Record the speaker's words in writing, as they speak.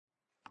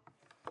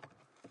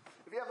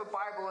If you have a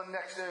Bible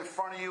next in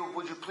front of you,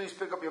 would you please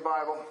pick up your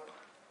Bible?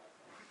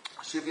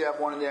 See if you have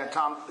one in there.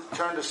 Tom,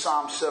 turn to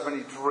Psalm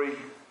 73.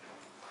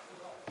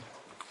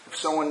 If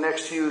someone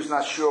next to you is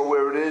not sure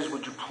where it is,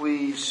 would you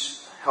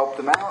please help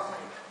them out?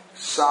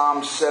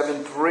 Psalm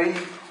 73.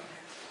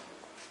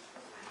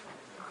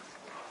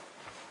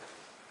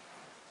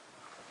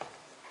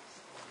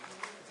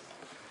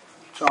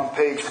 It's on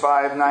page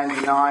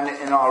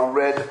 599 in our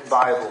red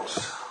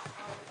Bibles.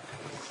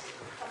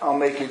 I'll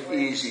make it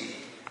easy.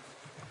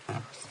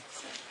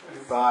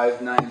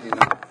 599.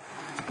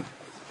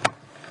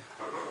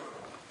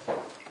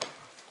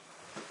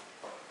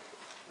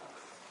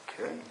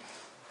 Okay.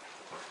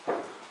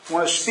 I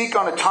want to speak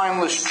on a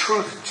timeless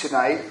truth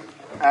tonight.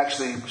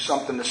 Actually,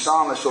 something the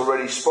psalmist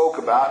already spoke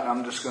about, and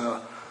I'm just going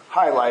to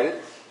highlight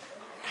it.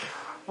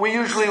 We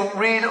usually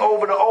read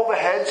over the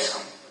overheads,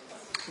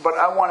 but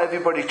I want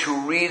everybody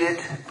to read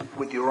it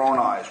with your own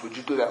eyes. Would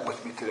you do that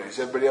with me today? Does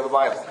everybody have a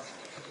Bible?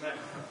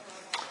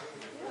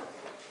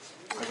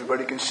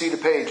 Everybody can see the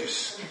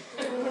pages.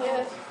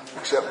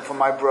 Except for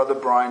my brother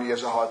Brian, he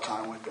has a hard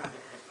time with that.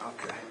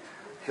 Okay.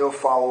 He'll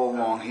follow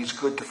along. He's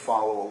good to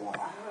follow along.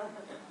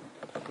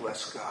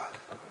 Bless God.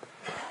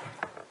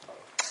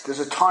 There's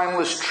a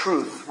timeless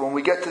truth. When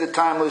we get to the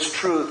timeless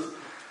truth,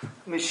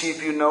 let me see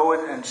if you know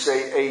it and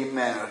say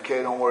amen.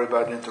 Okay, don't worry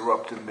about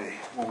interrupting me.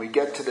 When we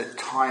get to the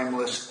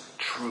timeless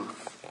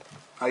truth.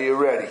 Are you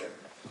ready?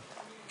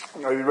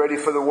 Are you ready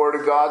for the Word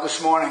of God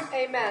this morning?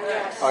 Amen.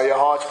 Yes. Are your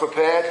hearts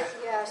prepared?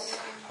 Yes.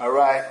 All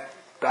right.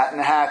 Batten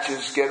the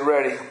hatches. Get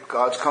ready.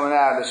 God's coming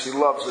at us. He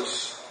loves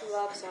us. He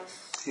loves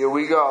us. Here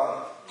we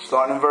go.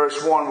 Starting in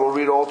verse 1. We'll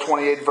read all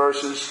 28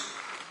 verses.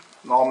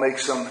 And I'll make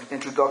some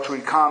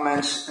introductory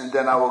comments. And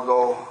then I will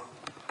go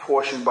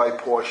portion by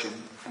portion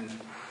and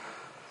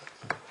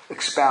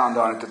expound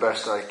on it the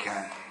best I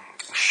can.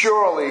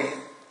 Surely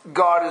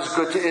God is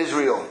good to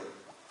Israel,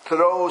 to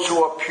those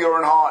who are pure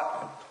in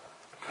heart.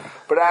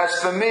 But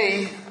as for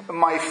me,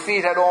 my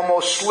feet had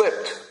almost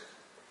slipped.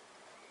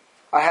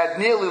 I had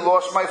nearly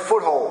lost my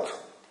foothold.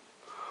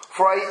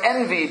 For I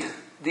envied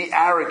the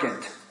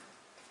arrogant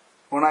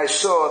when I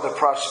saw the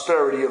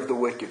prosperity of the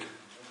wicked.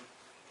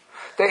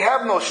 They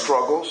have no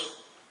struggles.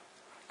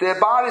 Their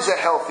bodies are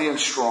healthy and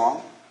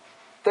strong.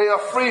 They are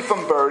free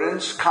from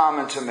burdens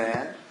common to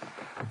man.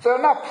 They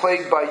are not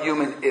plagued by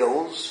human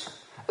ills.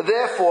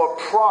 Therefore,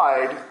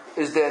 pride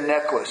is their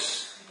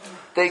necklace.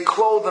 They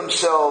clothe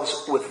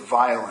themselves with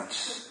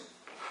violence.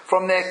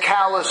 From their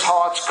callous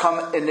hearts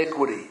come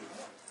iniquity.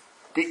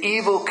 The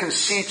evil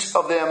conceits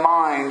of their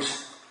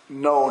minds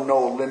know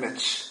no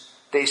limits.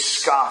 They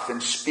scoff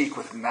and speak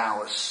with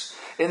malice.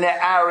 In their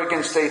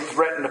arrogance they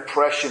threaten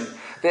oppression.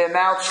 Their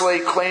mouths lay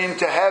claim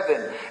to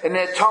heaven, and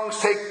their tongues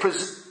take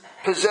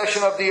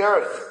possession of the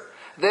earth.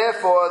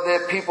 Therefore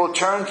their people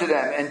turn to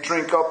them and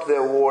drink up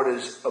their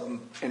waters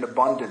in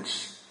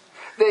abundance.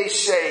 They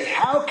say,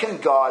 how can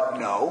God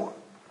know?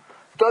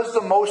 Does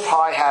the Most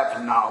High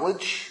have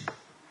knowledge?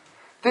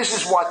 This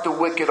is what the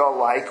wicked are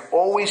like,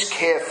 always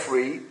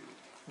carefree.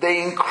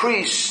 They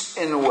increase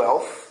in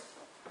wealth.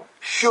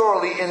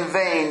 Surely in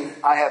vain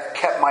I have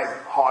kept my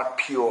heart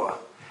pure.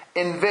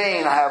 In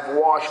vain I have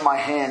washed my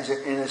hands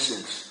in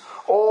innocence.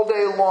 All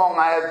day long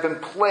I have been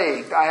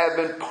plagued. I have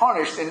been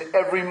punished in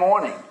every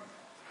morning.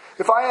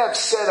 If I had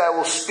said I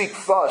will speak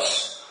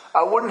thus,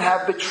 I wouldn't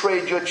have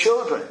betrayed your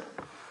children.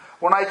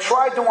 When I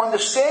tried to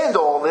understand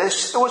all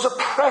this, it was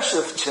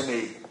oppressive to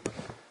me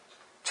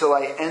till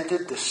I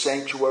entered the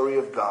sanctuary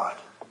of God.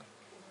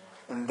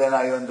 And then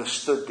I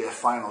understood their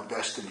final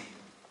destiny.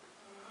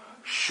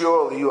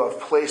 Surely you have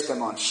placed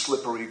them on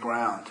slippery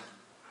ground.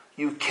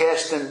 You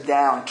cast them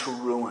down to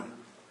ruin.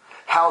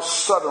 How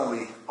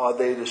suddenly are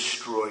they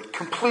destroyed,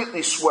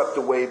 completely swept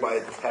away by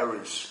the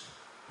terrors.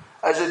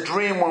 As a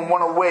dream when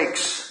one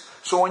awakes,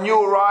 so when you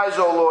arise,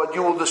 O Lord,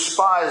 you will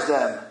despise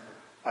them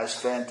as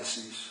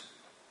fantasies.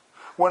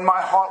 When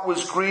my heart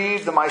was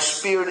grieved and my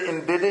spirit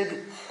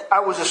embittered,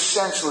 I was a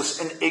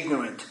senseless and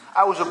ignorant.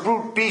 I was a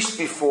brute beast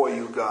before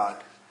you, God.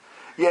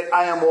 Yet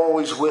I am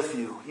always with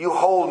you. You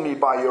hold me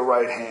by your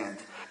right hand.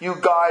 You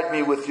guide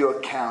me with your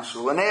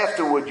counsel. And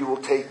afterward you will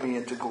take me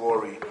into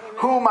glory.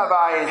 Whom have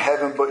I in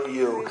heaven but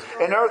you?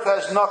 And earth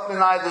has nothing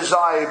I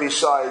desire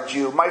besides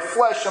you. My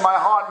flesh and my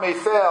heart may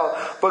fail,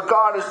 but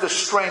God is the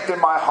strength in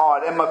my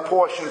heart and my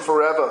portion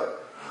forever.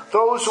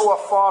 Those who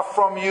are far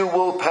from you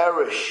will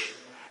perish.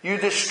 You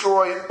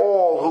destroy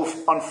all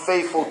who are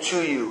unfaithful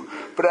to you.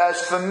 But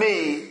as for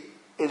me,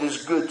 it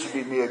is good to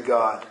be near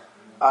God.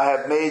 I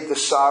have made the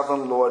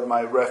sovereign Lord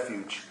my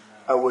refuge.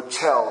 I will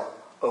tell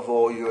of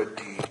all your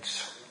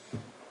deeds.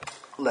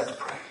 Let's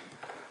pray.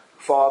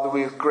 Father,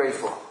 we are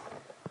grateful.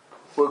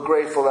 We're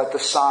grateful that the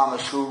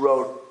psalmist who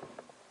wrote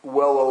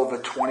well over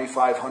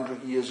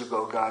 2,500 years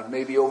ago, God,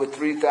 maybe over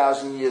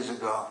 3,000 years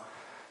ago,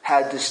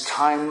 had this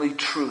timely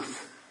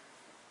truth.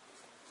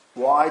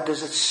 Why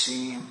does it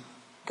seem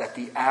that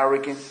the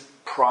arrogant,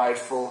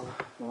 prideful,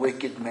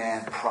 wicked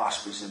man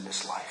prospers in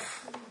this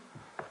life,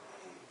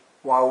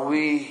 while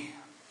we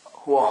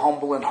who are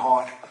humble in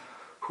heart,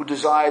 who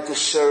desire to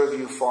serve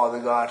you, Father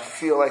God,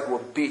 feel like we're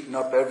beaten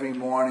up every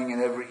morning and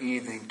every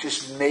evening,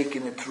 just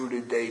making it through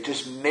the day,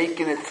 just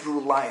making it through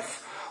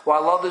life,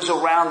 while others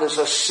around us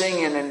are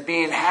singing and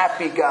being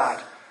happy,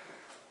 God,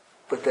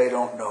 but they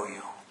don't know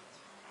you.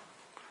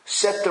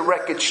 Set the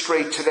record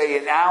straight today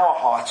in our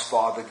hearts,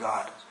 Father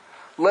God.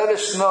 Let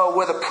us know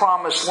where the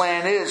promised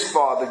land is,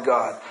 Father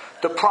God.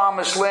 The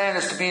promised land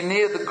is to be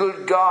near the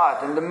good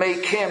God and to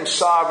make him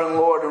sovereign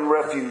Lord and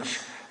refuge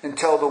and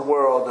tell the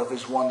world of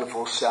his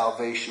wonderful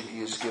salvation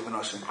he has given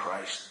us in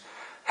Christ.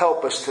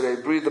 Help us today.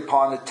 Breathe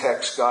upon the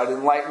text, God.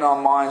 Enlighten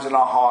our minds and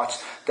our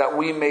hearts that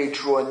we may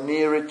draw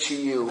nearer to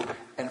you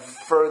and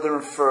further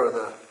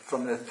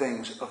from the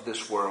things of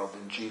this world.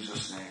 In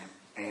Jesus' name,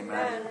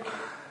 amen.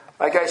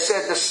 Like I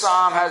said, the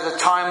psalm has a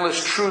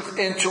timeless truth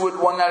into it,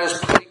 one that has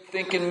plagued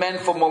thinking men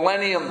for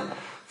millennium.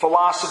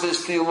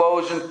 Philosophers,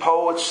 theologians,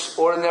 poets,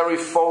 ordinary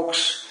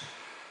folks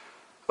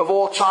of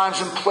all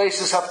times and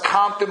places have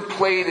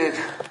contemplated.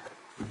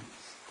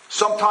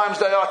 Sometimes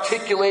they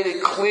articulate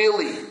it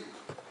clearly.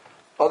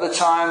 Other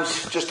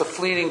times just a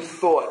fleeting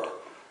thought.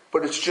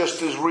 But it's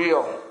just as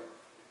real.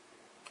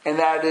 And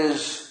that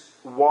is,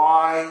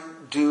 why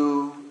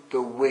do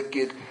the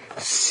wicked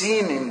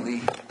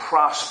seemingly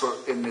prosper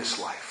in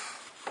this life?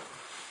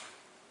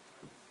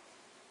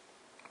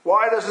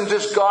 Why doesn't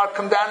just God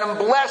come down and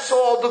bless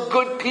all the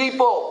good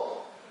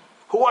people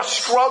who are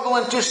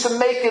struggling just to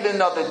make it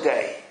another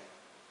day?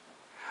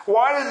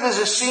 Why does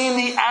it seem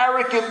the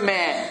arrogant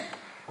man,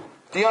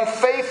 the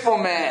unfaithful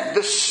man,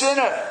 the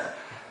sinner,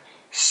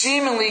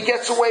 seemingly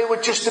gets away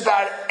with just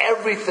about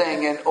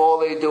everything and all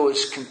they do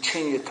is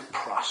continue to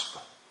prosper?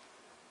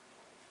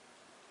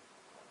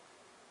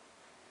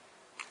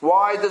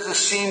 Why does it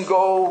seem to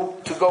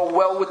go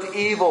well with the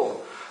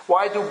evil?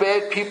 Why do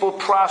bad people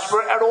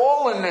prosper at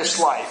all in this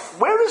life?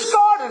 Where is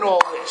God in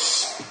all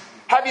this?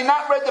 Have you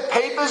not read the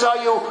papers? Are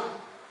you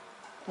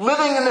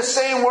living in the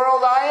same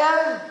world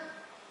I am?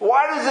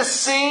 Why does it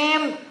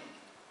seem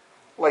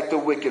like the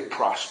wicked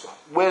prosper?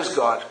 Where's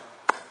God?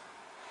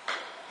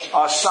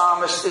 Our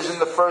psalmist isn't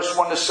the first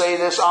one to say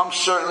this. I'm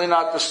certainly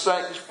not the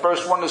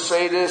first one to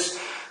say this.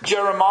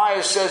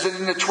 Jeremiah says it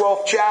in the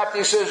 12th chapter.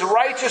 He says,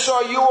 "Righteous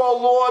are you, O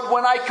Lord,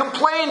 when I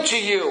complain to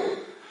you."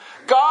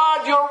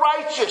 God, you're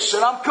righteous,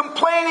 and I'm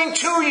complaining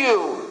to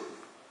you.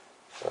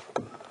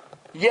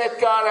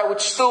 Yet, God, I would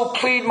still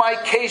plead my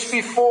case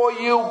before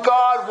you.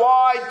 God,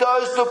 why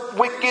does the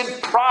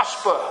wicked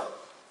prosper?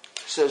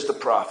 Says the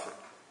prophet.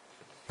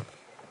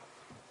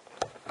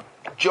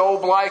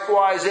 Job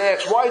likewise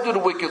asks, why do the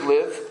wicked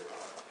live?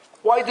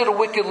 Why do the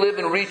wicked live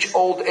and reach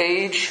old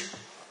age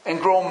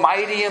and grow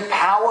mighty in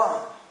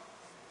power?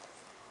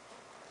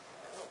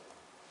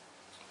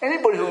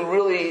 Anybody who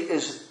really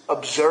is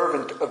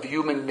observant of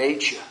human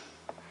nature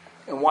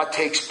and what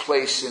takes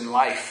place in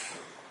life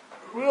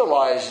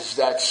realizes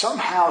that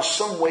somehow,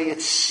 some way,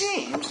 it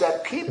seems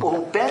that people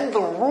who bend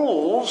the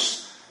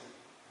rules,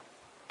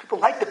 people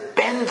like to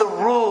bend the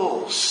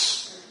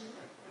rules,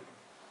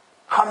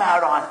 come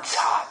out on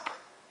top.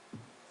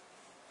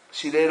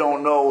 See, they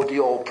don't know the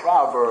old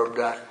proverb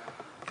that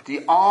the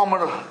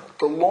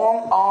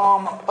long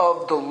arm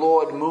of the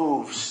Lord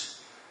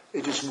moves.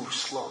 It just moves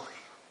slowly.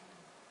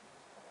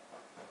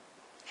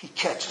 He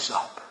catches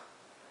up.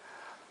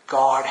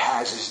 God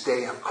has his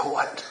day in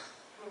court.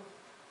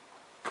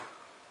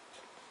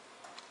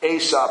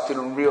 Aesop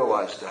didn't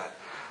realize that.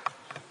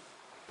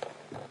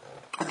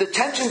 The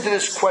tension to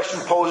this question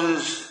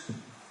poses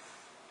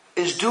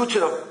is due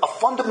to a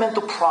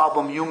fundamental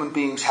problem human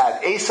beings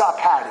had. Aesop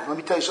had it. Let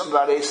me tell you something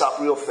about Aesop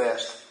real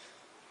fast.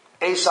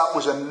 Aesop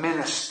was a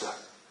minister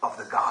of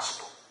the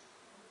gospel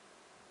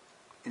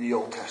in the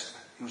Old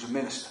Testament. He was a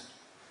minister.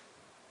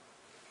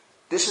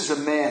 This is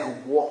a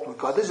man who walked with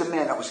God. This is a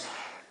man that was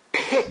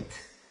picked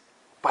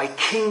by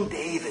King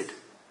David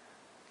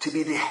to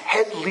be the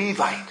head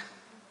Levite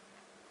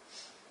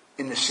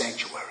in the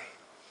sanctuary.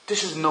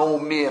 This is no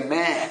mere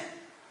man.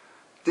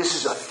 This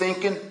is a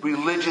thinking,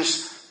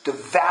 religious,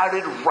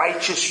 devoted,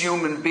 righteous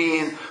human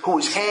being who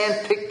was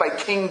handpicked by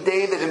King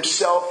David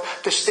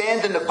himself to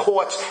stand in the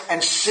courts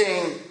and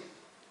sing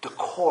the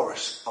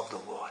chorus of the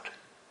Lord.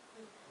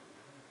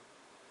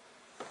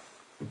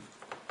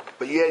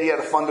 But yet he had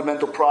a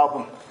fundamental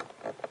problem.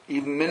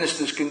 Even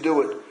ministers can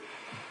do it.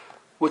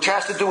 Which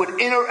has to do with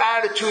inner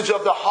attitudes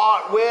of the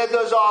heart. Where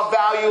does our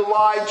value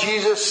lie?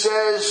 Jesus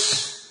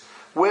says,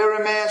 where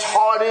a man's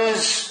heart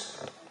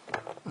is,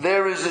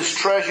 there is his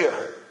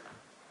treasure.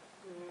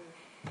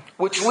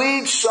 Which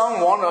leads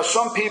someone or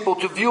some people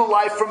to view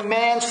life from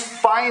man's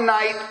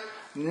finite,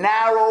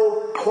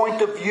 narrow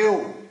point of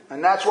view.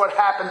 And that's what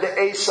happened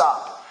to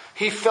Aesop.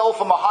 He fell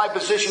from a high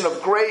position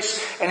of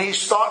grace and he's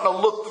starting to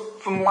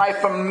look from life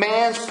from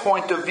man's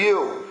point of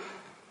view.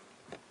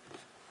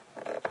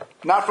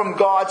 Not from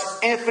God's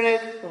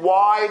infinite,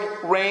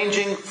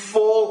 wide-ranging,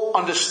 full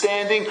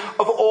understanding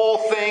of all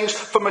things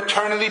from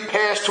eternity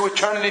past to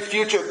eternity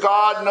future.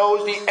 God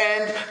knows the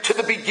end to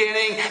the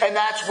beginning, and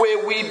that's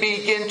where we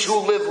begin to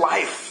live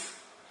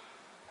life.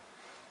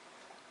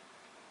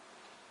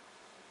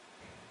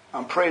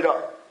 I'm prayed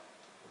up.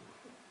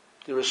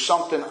 there is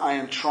something I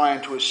am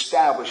trying to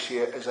establish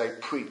here as I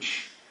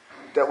preach.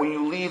 That when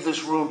you leave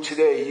this room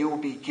today, you will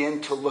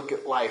begin to look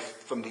at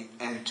life from the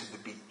end to the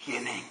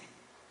beginning.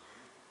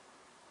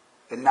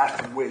 And not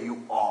from where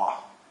you are.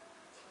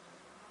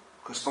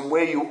 Because from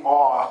where you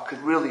are could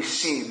really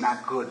seem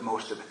not good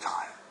most of the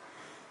time.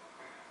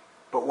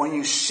 But when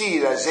you see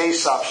it as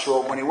Aesop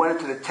saw, when he went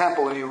into the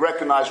temple and he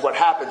recognized what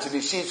happens, and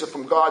he sees it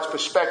from God's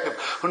perspective,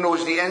 who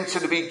knows the end to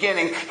the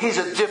beginning, he's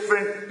a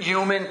different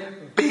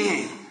human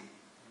being.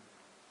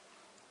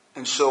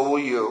 And so will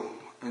you,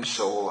 and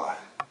so will I.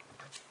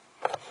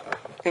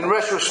 In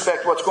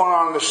retrospect, what's going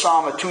on in the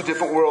psalm are two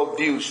different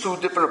worldviews, two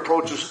different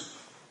approaches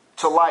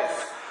to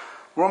life.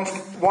 One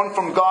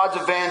from God's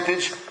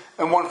advantage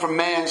and one from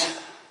man's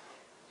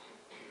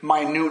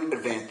minute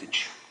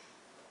advantage.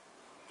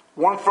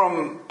 One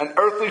from an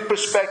earthly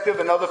perspective,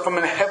 another from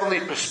a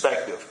heavenly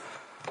perspective.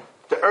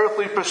 The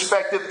earthly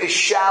perspective is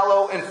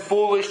shallow and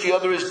foolish. The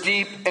other is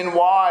deep and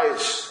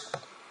wise.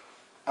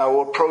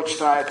 Our approach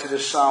tonight to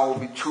this psalm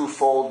will be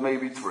twofold,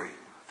 maybe three.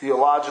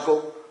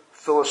 Theological,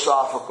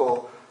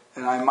 philosophical,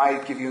 and I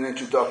might give you an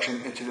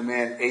introduction into the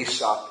man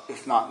Aesop.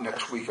 If not,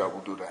 next week I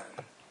will do that.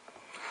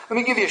 Let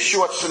me give you a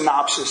short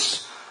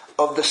synopsis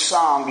of the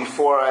psalm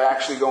before I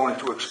actually go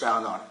into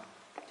expound on it.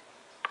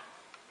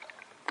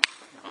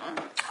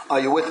 Are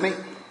you with me?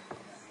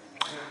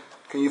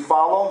 Can you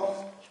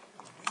follow?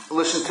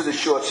 Listen to the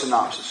short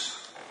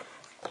synopsis.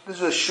 This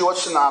is a short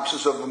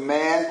synopsis of a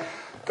man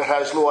that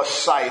has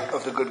lost sight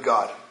of the good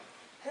God.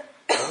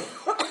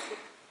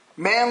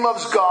 Man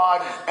loves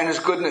God and his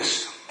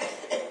goodness.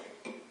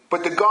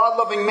 But the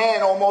God-loving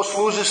man almost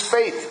loses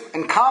faith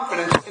and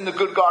confidence in the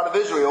good God of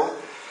Israel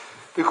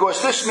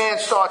because this man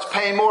starts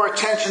paying more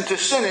attention to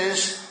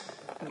sinners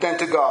than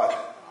to God.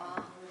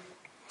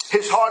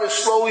 His heart is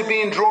slowly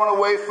being drawn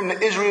away from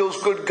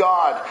Israel's good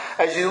God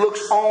as he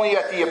looks only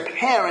at the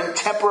apparent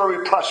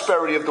temporary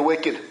prosperity of the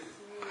wicked.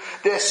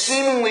 Their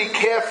seemingly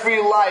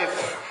carefree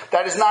life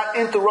that is not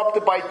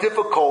interrupted by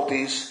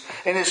difficulties,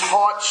 and his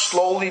heart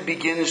slowly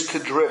begins to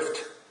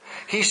drift.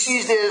 He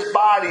sees their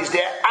bodies,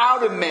 their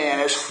outer man,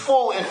 as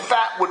full and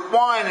fat with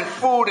wine and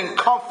food and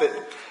comfort,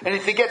 and he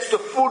forgets the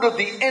food of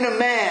the inner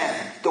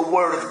man, the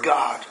Word of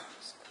God.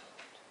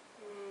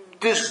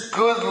 This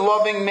good,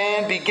 loving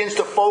man begins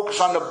to focus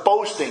on the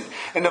boasting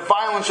and the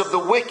violence of the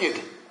wicked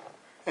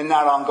and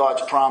not on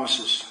God's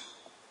promises.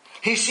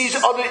 He sees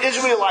other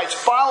Israelites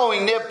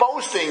following their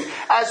boasting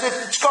as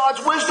if it's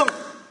God's wisdom.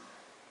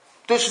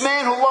 This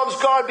man who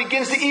loves God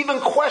begins to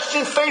even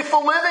question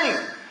faithful living.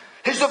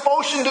 His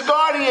devotion to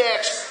God, he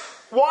asks,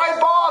 why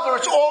bother?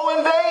 It's all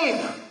in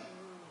vain.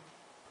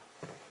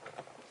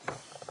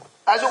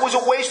 As it was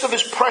a waste of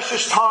his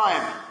precious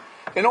time.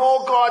 And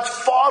all God's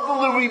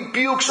fatherly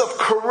rebukes of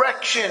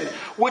correction,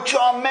 which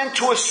are meant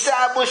to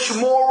establish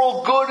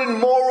moral good and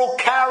moral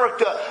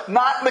character,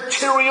 not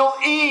material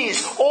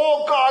ease.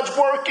 All God's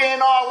work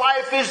in our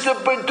life is to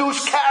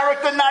produce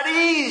character, not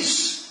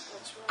ease.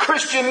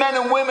 Christian men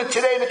and women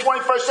today in the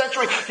 21st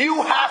century,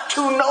 you have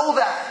to know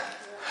that.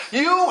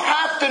 You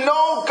have to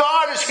know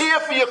God is here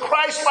for your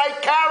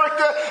Christ-like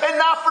character and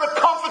not for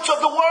the comforts of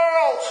the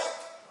world.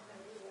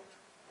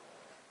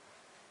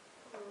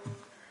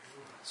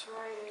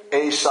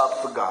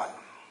 Aesop forgot.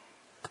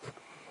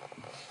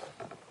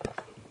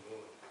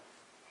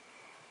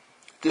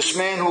 This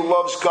man who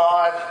loves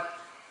God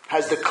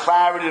has the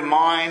clarity of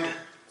mind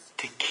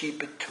to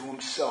keep it to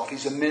himself.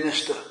 He's a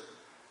minister,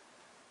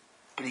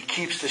 but he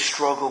keeps the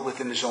struggle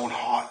within his own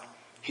heart.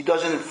 He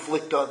doesn't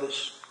inflict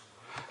others.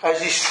 As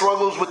he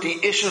struggles with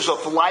the issues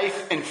of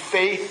life and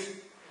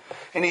faith,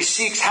 and he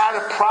seeks how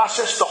to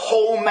process the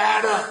whole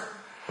matter,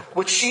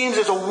 which seems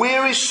as a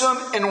wearisome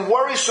and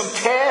worrisome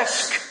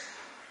task,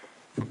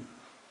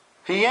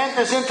 he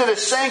enters into the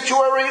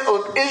sanctuary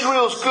of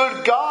Israel's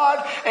good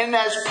God, and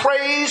as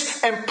praise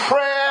and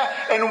prayer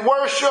and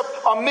worship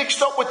are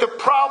mixed up with the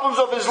problems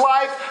of his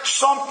life,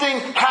 something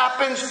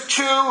happens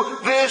to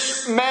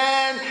this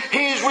man.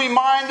 He is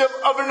reminded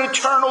of an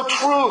eternal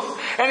truth,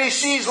 and he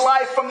sees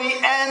life from the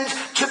end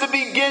to the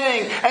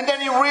beginning, and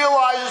then he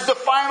realizes the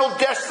final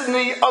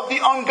destiny of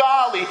the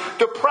ungodly,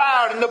 the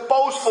proud and the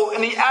boastful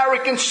and the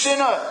arrogant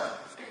sinner.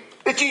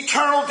 It's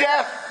eternal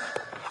death.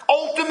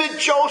 Ultimate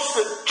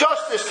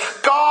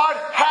justice. God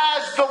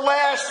has the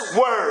last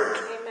word.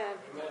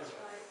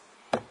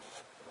 Amen.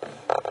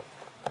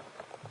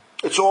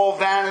 It's all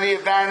vanity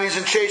of vanities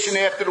and chasing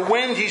after the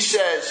wind, he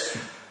says.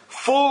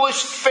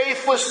 Foolish,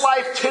 faithless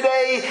life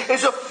today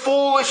is a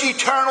foolish,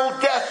 eternal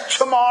death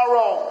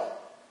tomorrow.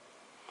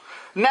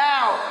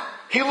 Now,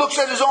 he looks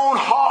at his own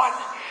heart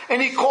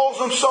and he calls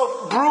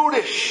himself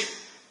brutish,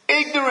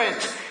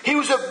 ignorant. He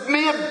was a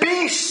mere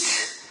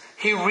beast.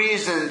 He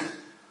reasoned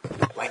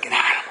like an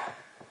animal.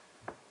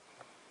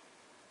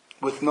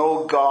 With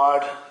no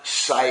God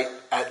sight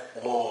at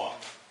all.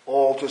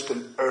 All just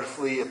an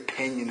earthly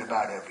opinion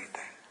about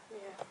everything.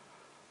 Yeah.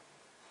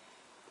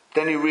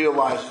 Then he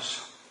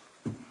realizes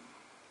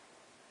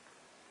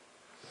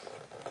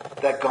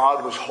that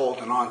God was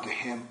holding on to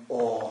him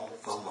all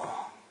the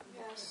long.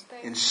 Yes,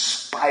 in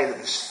spite of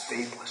his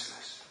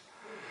faithlessness.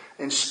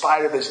 in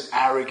spite of his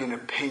arrogant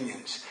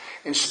opinions,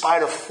 in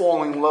spite of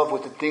falling in love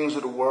with the things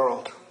of the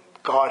world,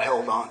 God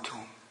held on to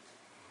him.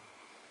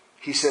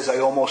 He says, I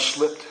almost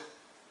slipped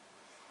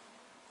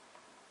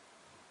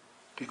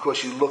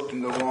because you looked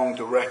in the wrong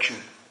direction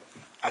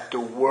at the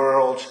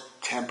world's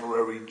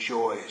temporary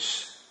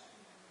joys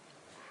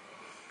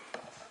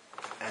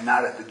and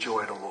not at the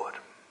joy of the Lord.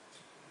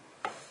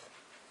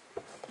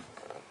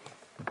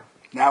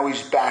 Now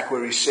he's back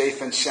where he's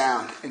safe and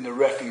sound in the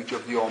refuge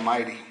of the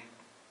Almighty.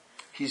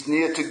 He's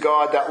near to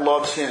God that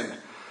loves him.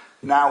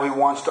 Now he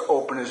wants to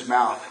open his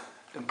mouth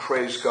and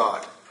praise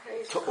God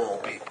to all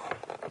people.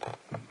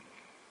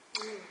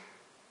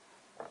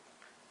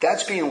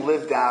 That's being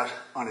lived out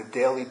on a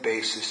daily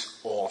basis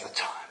all the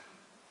time.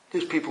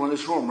 There's people in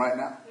this room right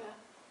now.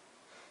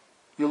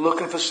 You're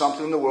looking for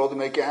something in the world to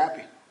make you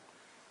happy.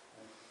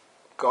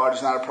 God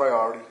is not a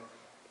priority.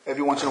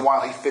 Every once in a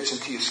while he fits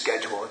into your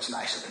schedule. It's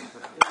nice of him.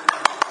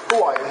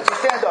 Who are you?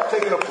 Stand up,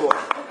 take an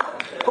applause.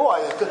 Who are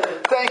you?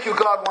 Thank you.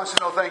 God wants to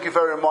know. Thank you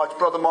very much.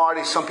 Brother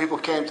Marty, some people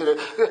came today.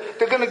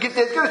 They're going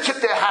to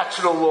tip their hats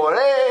to the Lord.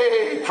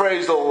 Hey,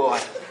 praise the Lord.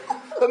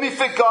 Let me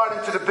fit God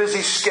into the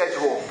busy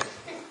schedule.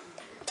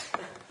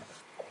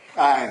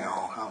 I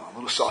know, I'm a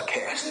little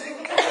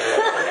sarcastic.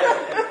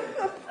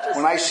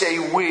 When I say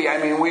we, I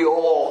mean we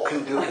all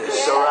can do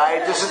this, all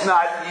right? This is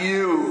not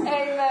you.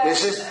 Amen.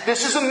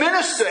 This is a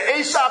minister.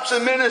 Aesop's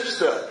a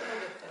minister.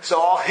 So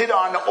I'll hit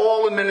on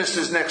all the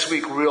ministers next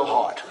week real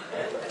hard,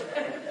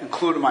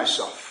 including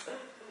myself.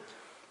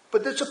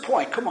 But there's a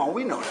point. Come on,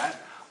 we know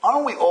that.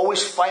 Aren't we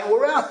always fighting?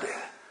 We're out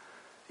there.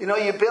 You know,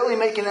 you're barely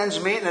making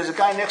ends meet, and there's a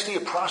guy next to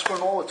you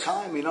prospering all the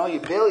time. You know,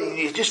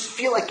 you just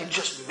feel like you're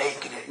just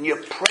making it. And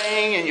you're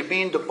praying, and you're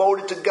being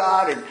devoted to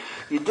God, and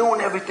you're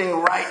doing everything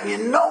right, and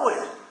you know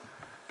it.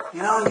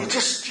 You know, you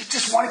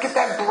just want to get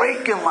that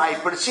break in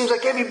life, but it seems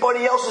like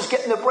everybody else is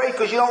getting the break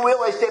because you don't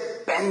realize they're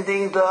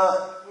bending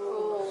the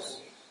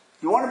rules.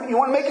 You want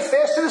to make it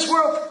fast in this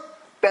world?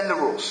 Bend the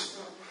rules.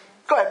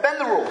 Go ahead, bend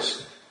the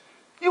rules.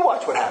 You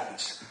watch what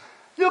happens.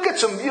 There'll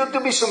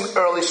be some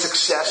early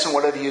success in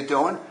whatever you're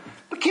doing.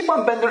 But keep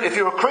on bending. If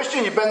you're a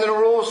Christian, you're bending the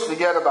rules,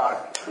 forget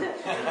about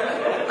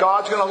it.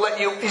 God's going to let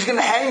you, he's going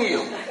to hang you.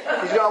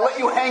 He's going to let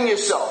you hang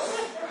yourself.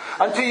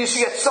 Until you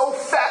get so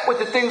fat with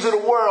the things of the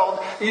world,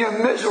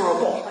 you're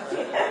miserable.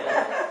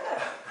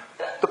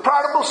 The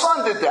prodigal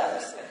son did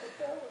that.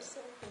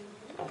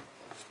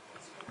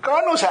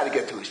 God knows how to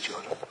get to his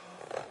children.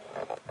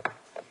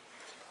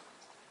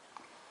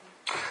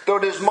 Though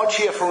there's much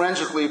here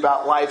forensically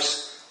about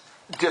life's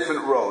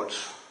different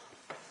roads.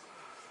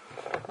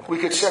 We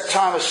could set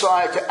time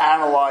aside to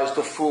analyze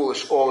the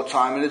foolish all the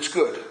time, and it's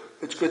good.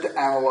 It's good to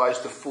analyze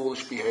the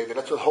foolish behavior.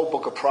 That's what the whole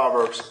book of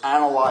Proverbs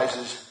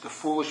analyzes, the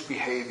foolish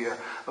behavior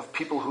of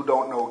people who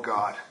don't know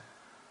God.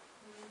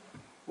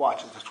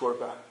 Watch it, that's what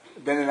it's about.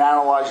 Then it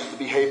analyzes the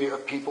behavior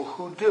of people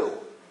who do.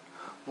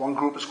 One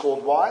group is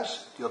called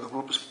wise, the other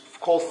group is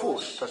called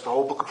foolish. That's the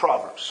whole book of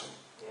Proverbs.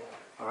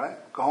 All right?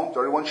 Go home,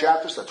 31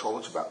 chapters, that's all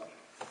it's about.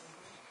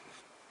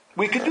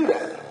 We could do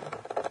that.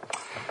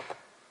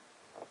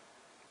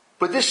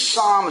 But this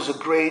psalm is a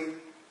great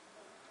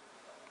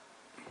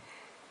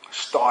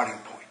starting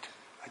point.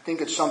 I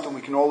think it's something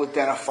we can all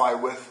identify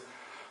with.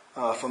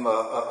 From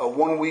a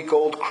 1 week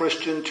old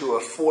Christian to a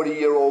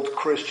 40-year-old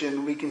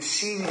Christian, we can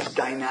see these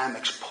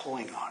dynamics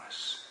pulling on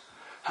us.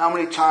 How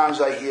many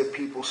times I hear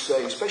people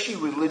say, especially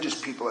religious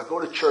people that go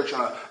to church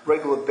on a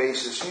regular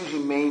basis,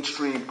 usually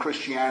mainstream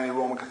Christianity,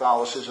 Roman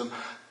Catholicism,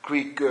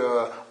 Greek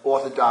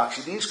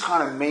Orthodoxy, these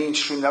kind of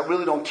mainstream that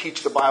really don't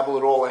teach the Bible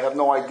at all. They have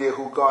no idea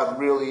who God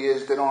really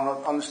is. They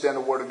don't understand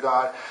the Word of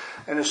God.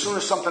 And as soon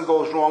as something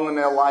goes wrong in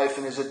their life,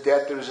 and there's a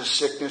death, there's a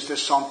sickness,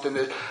 there's something,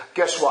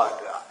 guess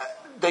what?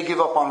 They give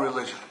up on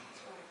religion.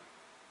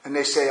 And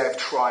they say, I've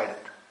tried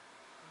it.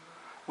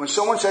 When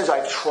someone says,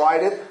 I've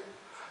tried it,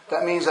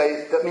 that means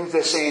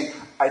they're saying,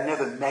 I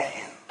never met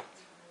him.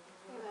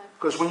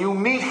 Because when you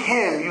meet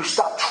him, you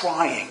stop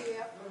trying.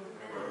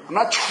 I'm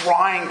not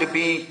trying to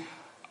be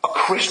a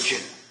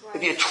Christian.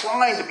 If you're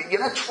trying to be,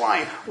 you're not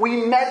trying.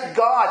 We met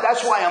God.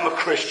 That's why I'm a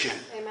Christian.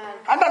 Amen.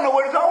 I don't know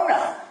where to go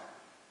now.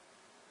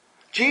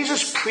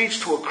 Jesus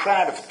preached to a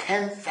crowd of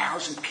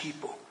 10,000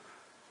 people.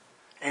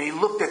 And he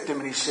looked at them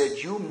and he said,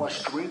 you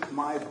must drink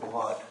my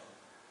blood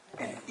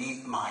and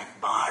eat my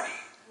body,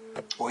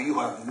 or you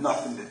have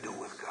nothing to do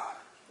with God.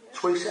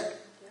 That's what he said.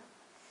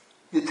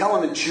 You're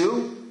telling a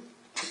Jew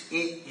to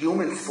eat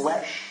human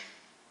flesh?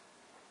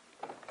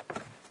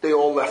 They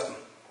all left him.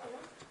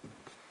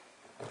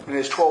 And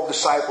there's 12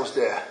 disciples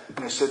there.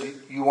 And they said,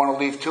 you want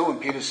to leave too? And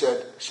Peter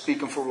said,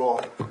 speaking for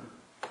all,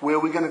 where are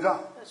we going to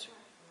go? That's right.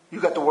 You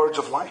got the words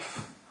of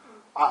life.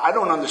 I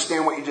don't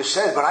understand what you just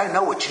said, but I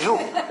know it's you.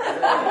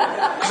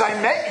 Because I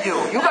met you.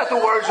 You got the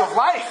words of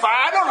life.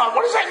 I don't know.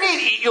 What does that mean,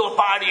 eat your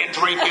body and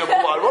drink your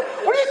blood?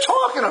 What are you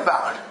talking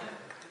about?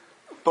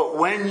 But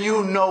when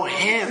you know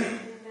him,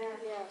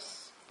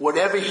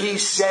 whatever he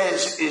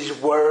says, his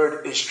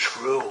word is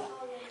true.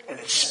 And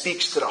it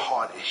speaks to the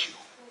heart issue.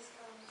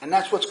 And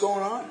that's what's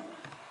going on.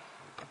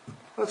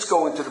 Let's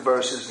go into the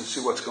verses and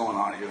see what's going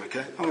on here,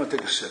 okay? I'm going to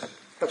take a sip.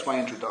 That's my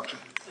introduction.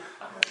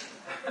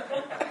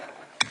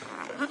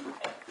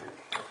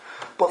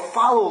 But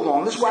follow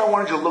along. This is why I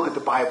wanted you to look at the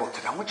Bible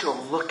today. I want you to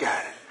look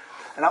at it.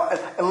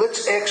 And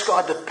let's ask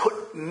God to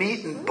put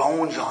meat and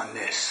bones on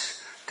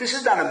this. This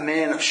is not a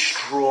man of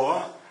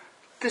straw.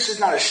 This is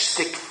not a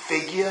stick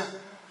figure.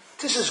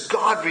 This is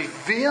God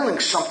revealing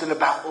something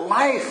about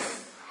life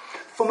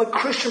from a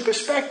Christian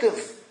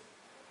perspective.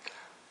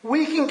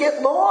 We can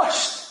get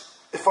lost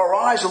if our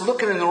eyes are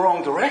looking in the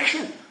wrong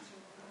direction.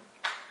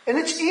 And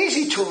it's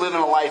easy to live in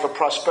a life of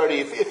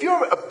prosperity. If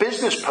you're a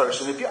business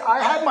person,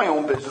 I have my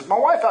own business, my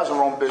wife has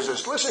her own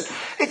business. Listen,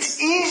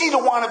 it's easy to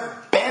want to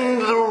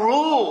bend the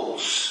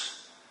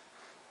rules.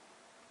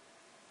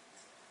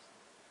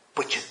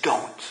 But you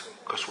don't,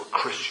 because we're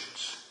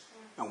Christians.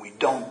 And we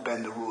don't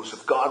bend the rules.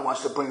 If God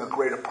wants to bring a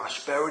greater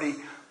prosperity,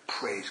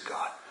 praise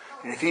God.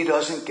 And if He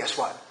doesn't, guess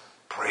what?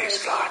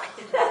 Praise God.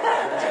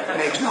 It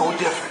makes no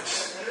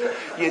difference.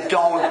 You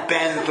don't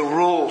bend the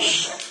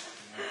rules.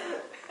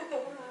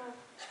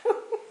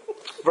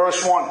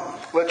 Verse 1.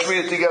 Let's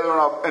read it together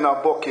in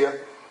our book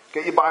here.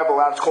 Get your Bible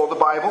out. It's called the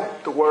Bible,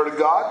 the Word of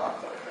God.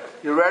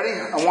 You ready?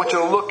 I want you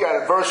to look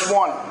at it. Verse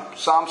 1.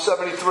 Psalm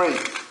 73.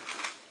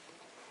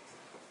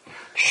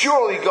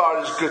 Surely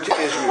God is good to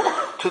Israel,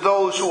 to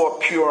those who are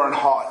pure in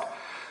heart.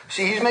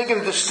 See, he's making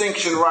a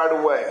distinction right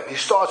away. He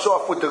starts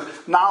off with the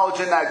knowledge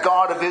that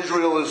God of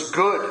Israel is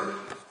good.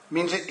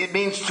 It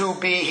means to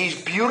be, He's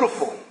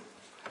beautiful.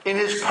 In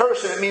His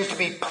person, it means to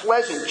be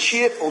pleasant,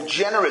 cheerful,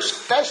 generous,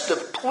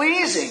 festive,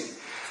 pleasing.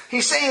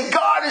 He's saying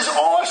God is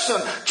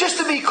awesome. Just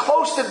to be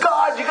close to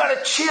God, you got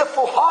a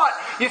cheerful heart.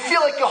 You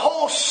feel like your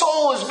whole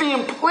soul is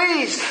being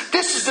pleased.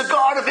 This is the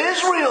God of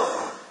Israel.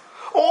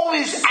 All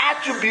these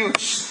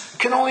attributes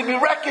can only be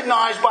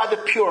recognized by the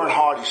pure in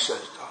heart, he says,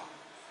 though.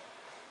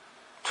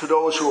 To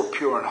those who are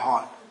pure in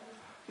heart.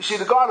 You see,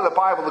 the God of the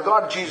Bible, the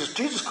God of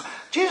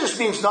Jesus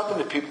means nothing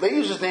to people. They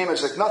use His name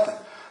as like nothing.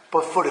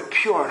 But for the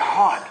pure in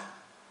heart,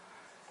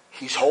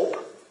 He's hope,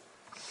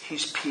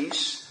 He's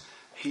peace,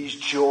 He's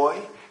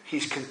joy,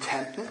 He's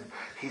contentment,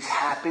 He's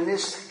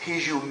happiness,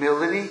 He's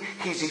humility,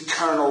 He's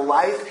eternal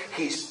life,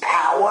 He's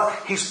power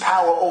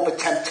over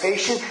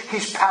temptation,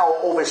 He's power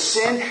over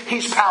sin,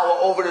 He's power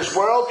over this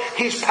world,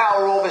 He's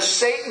power over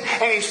Satan,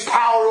 and He's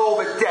power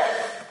over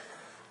death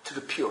to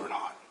the pure in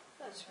heart.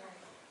 That's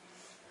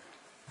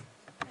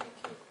right.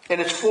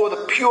 And it's for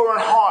the pure in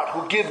heart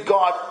who give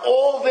God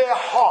all their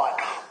heart,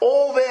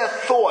 all their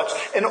thoughts,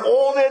 and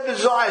all their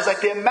desires,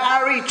 like they're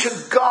married to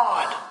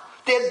God.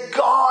 They're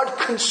God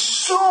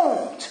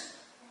consumed.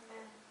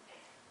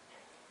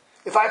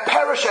 If I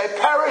perish, I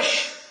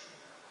perish.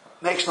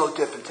 Makes no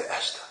difference to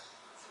Esther.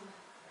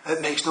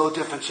 It makes no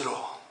difference at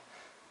all.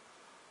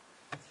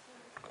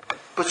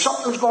 But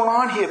something's going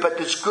on here about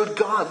this good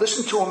God.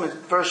 Listen to him in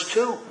verse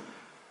 2.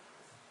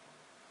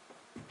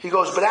 He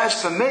goes, but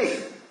as for me,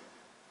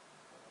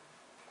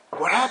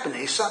 what happened,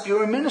 Aesop?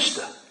 You're a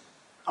minister.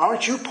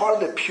 Aren't you part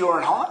of the pure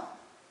in heart?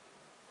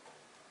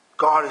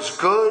 God is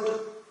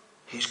good.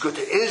 He's good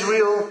to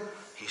Israel.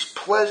 He's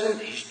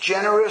pleasant. He's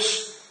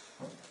generous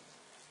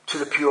to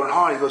the pure in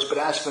heart. He goes, but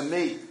as for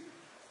me,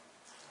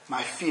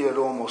 my feet had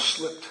almost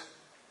slipped.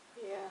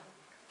 Yeah.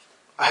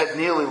 I had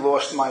nearly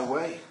lost my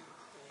way.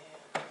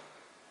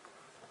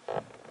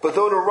 But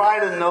though the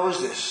writer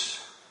knows this,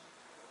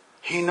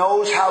 he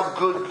knows how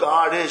good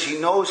God is. He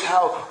knows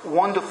how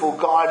wonderful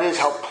God is,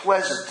 how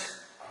pleasant,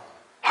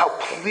 how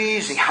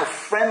pleasing, how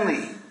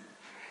friendly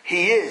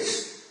He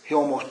is. He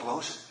almost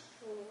blows it.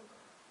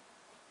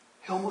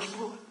 He almost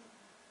blew it.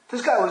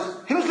 This guy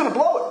he was going to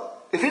blow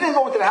it. If he didn't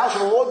go into the house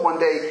of the Lord one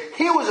day,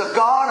 he was a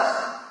goner.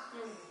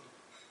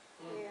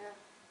 Yeah.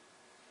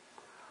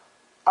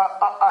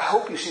 I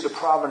hope you see the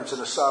providence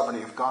and the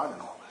sovereignty of God in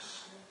all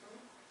this.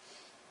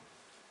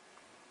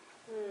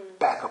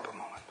 Back up a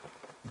moment.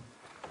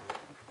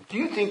 Do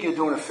you think you're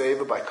doing a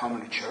favor by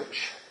coming to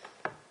church?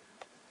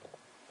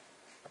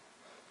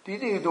 Do you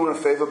think you're doing a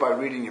favor by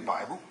reading your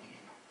Bible?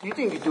 Do you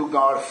think you do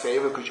God a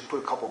favor because you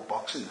put a couple of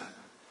bucks in there?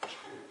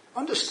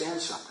 Understand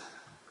something.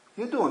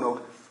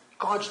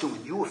 God's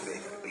doing you a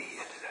favor to be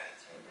here today.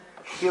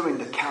 Hearing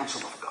the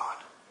counsel of God.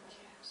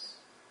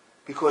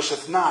 Because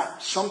if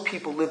not, some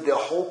people live their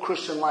whole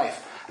Christian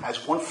life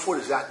as one foot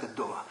is at the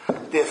door.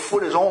 Their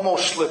foot is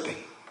almost slipping.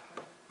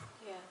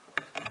 Yeah.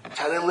 That's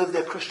how they live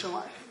their Christian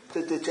life.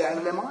 They're out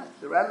of their mind.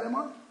 They're out of their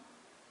mind.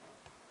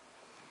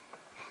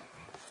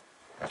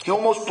 He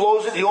almost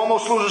blows it. He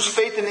almost loses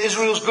faith in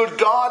Israel's good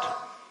God.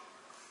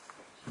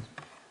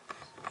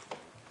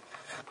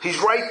 He's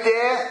right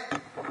there.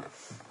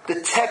 The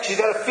text, you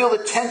got to feel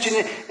the tension.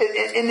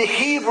 In the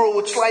Hebrew,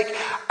 it's like,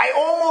 I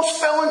almost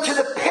fell into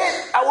the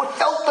pit. I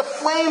felt the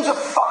flames of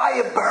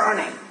fire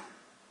burning.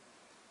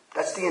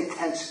 That's the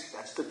intensity.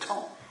 That's the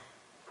tone.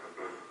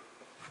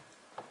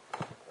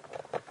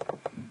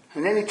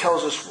 And then he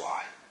tells us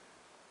why.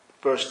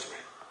 Verse 3.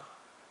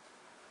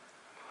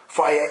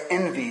 For I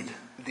envied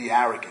the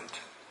arrogant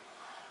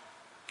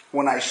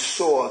when I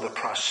saw the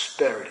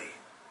prosperity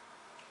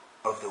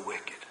of the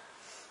wicked.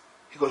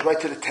 He goes right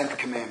to the 10th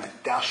commandment.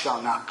 Thou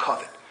shalt not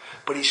covet.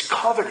 But he's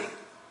coveting.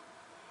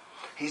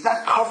 He's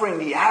not covering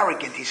the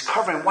arrogant. He's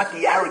covering what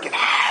the arrogant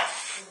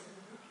have.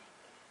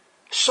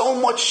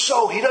 So much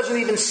so, he doesn't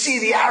even see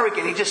the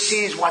arrogant. He just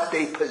sees what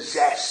they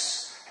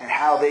possess and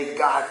how they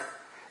got it.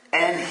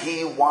 And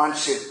he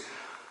wants it.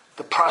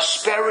 The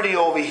prosperity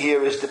over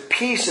here is the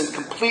peace and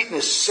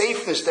completeness,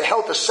 safeness, the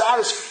health, the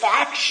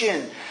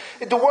satisfaction.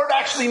 The word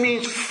actually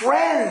means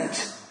friend.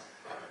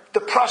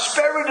 The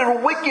prosperity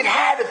the wicked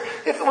had,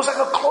 if it was like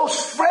a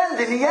close friend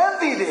and he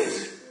envied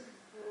it.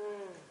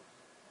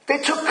 They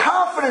took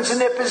confidence in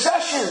their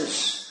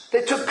possessions.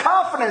 They took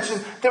confidence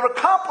in their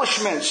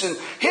accomplishments. And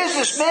here's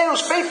this man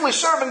who's faithfully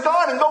serving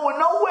God and going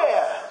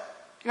nowhere.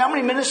 You know how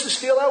many ministers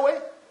feel that way?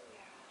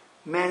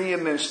 Many a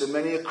minister,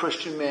 many a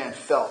Christian man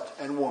felt,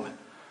 and woman,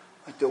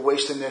 like they're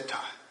wasting their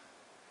time.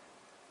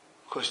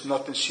 Because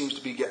nothing seems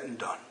to be getting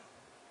done.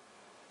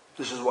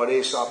 This is what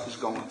Asaph is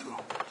going through.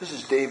 This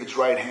is David's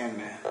right-hand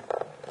man.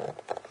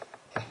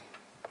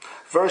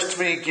 Verse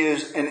 3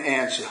 gives an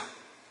answer.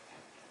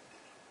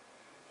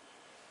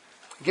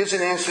 It gives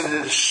an answer to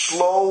the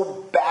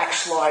slow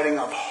backsliding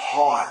of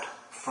heart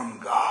from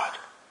God.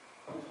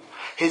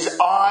 His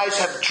eyes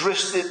have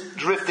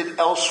drifted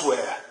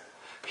elsewhere.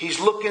 He's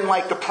looking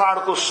like the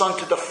prodigal son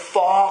to the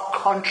far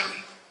country.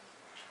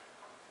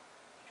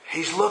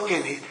 He's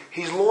looking.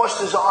 He's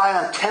lost his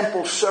eye on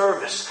temple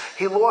service.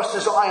 He lost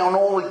his eye on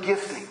all the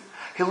gifting.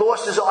 He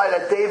lost his eye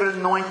that David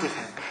anointed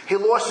him. He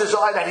lost his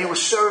eye that he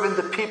was serving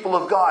the people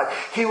of God.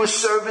 He was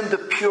serving the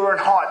pure in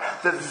heart,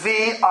 the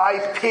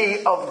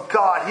VIP of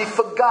God. He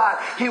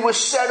forgot he was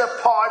set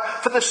apart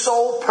for the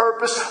sole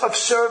purpose of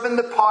serving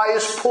the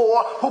pious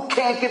poor who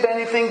can't give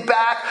anything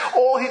back.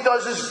 All he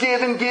does is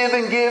give and give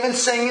and give and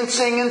sing and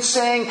sing and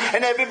sing,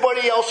 and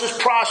everybody else is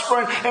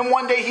prospering, and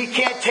one day he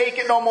can't take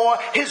it no more.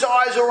 His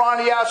eyes are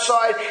on the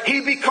outside.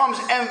 He becomes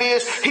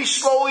envious. He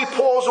slowly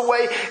pulls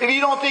away. If you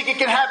don't think it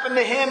can happen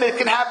to him, it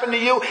can happen to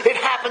you. It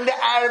happened to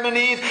Adam and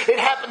Eve. It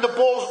happened to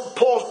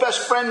Paul's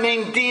best friend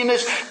named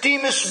Demas.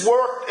 Demas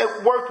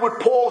worked with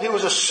Paul. He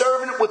was a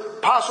servant with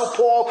Apostle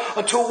Paul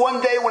until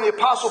one day when the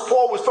Apostle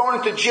Paul was thrown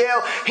into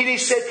jail, he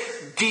said,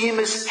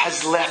 Demas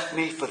has left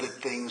me for the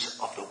things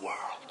of the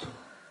world.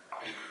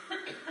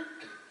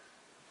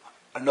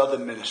 Another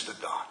minister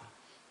gone.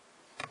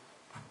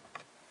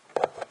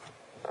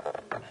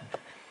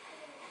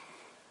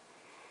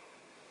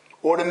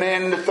 Or the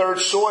man in the third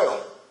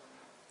soil.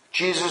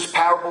 Jesus'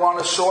 parable on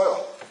the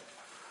soil.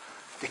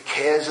 The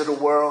cares of the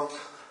world,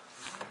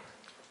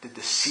 the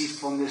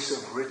deceitfulness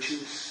of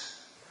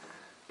riches,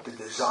 the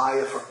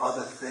desire for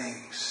other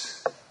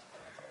things,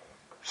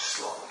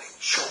 slowly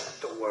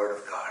choke the word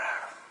of God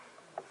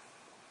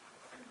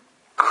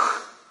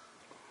out.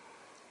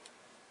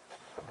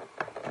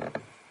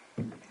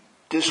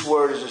 This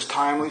word is as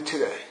timely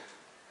today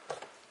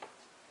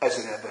as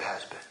it ever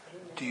has been.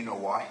 Do you know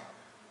why?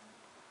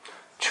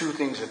 Two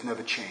things have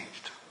never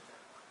changed.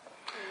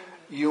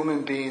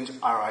 Human beings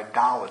are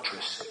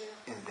idolatrous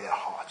in their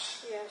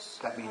hearts. Yes.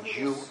 That means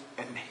you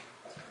and me.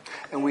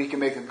 And we can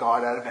make a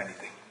God out of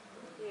anything.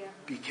 Yeah.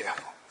 Be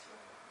careful.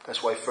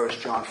 That's why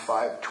 1 John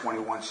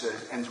 5:21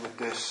 says, ends with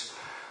this,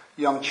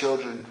 young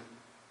children,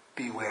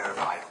 beware of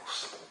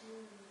idols.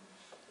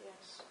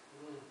 Yes.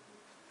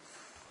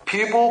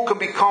 People can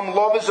become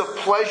lovers of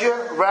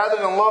pleasure rather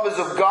than lovers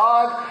of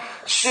God.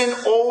 Sin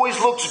always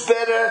looks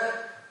better,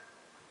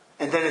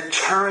 and then it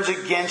turns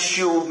against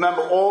you.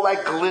 Remember, all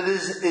that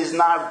glitters is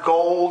not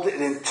gold. It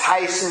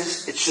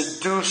entices, it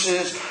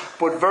seduces.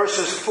 But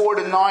verses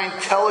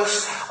 4-9 tell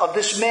us of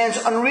this man's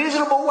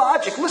unreasonable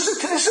logic. Listen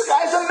to this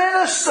guy's a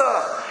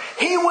minister.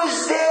 He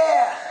was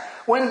there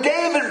when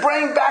David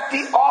brought back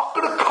the Ark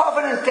of the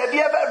Covenant. Have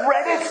you ever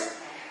read it?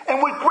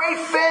 And with great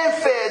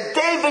fanfare,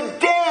 David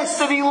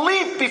danced and he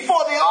leaped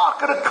before the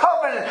Ark of the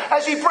Covenant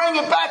as he brought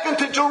it back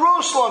into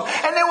Jerusalem.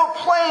 And they were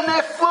playing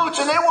their flutes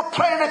and they were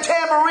playing the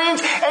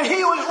tambourines, and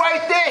he was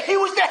right there. He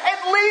was the head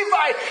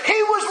Levite.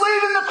 He was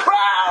leading the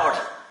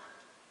crowd.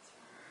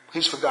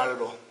 He's forgot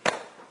it all.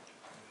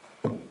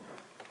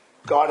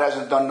 God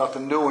hasn't done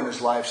nothing new in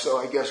his life, so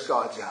I guess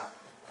God's out.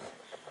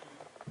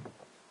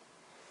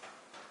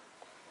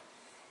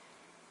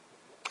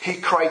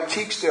 He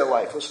critiques their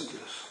life. Listen to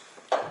this.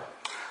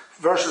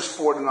 Verses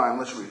 4-9,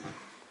 let's read.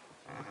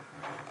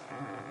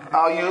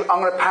 I'm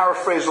going to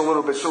paraphrase a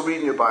little bit, so read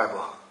in your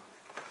Bible.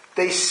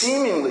 They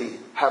seemingly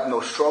have no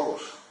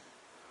struggles.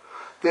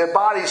 Their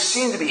bodies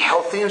seem to be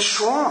healthy and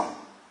strong.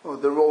 Well,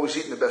 they're always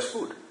eating the best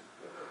food.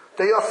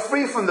 They are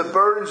free from the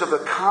burdens of the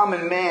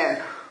common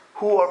man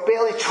who are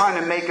barely trying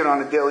to make it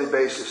on a daily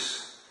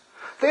basis.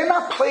 They're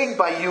not plagued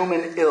by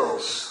human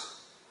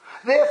ills.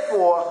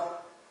 Therefore,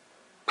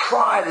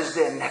 pride is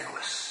their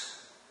necklace.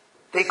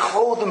 They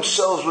clothe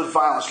themselves with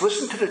violence.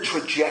 Listen to the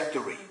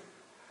trajectory.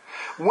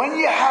 When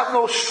you have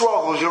no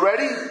struggles, you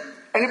ready?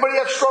 Anybody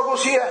have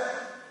struggles here?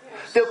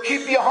 They'll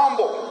keep you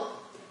humble.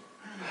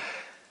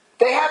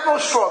 They have no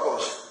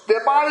struggles.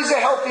 Their bodies are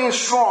healthy and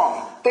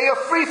strong. They are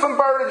free from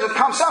burdens and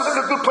come. Sounds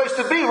like a good place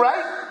to be,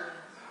 right?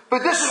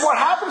 But this is what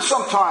happens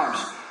sometimes.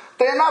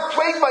 They are not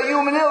plagued by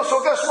human ill,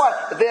 so guess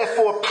what?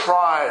 Therefore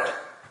pride.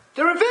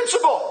 They're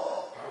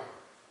invincible.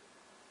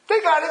 They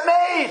got it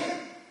made.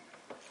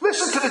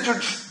 Listen to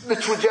the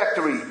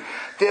trajectory.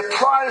 Their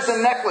pride is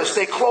a necklace.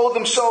 They clothe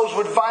themselves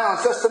with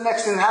violence. That's the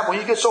next thing that happens. When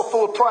you get so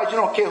full of pride, you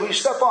don't care who you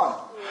step on.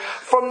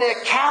 From their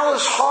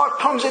callous heart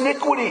comes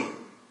iniquity,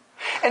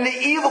 and the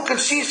evil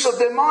conceits of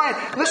their mind.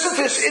 Listen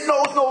to this. It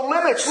knows no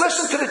limits.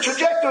 Listen to the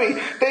trajectory.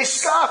 They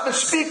scoff and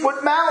speak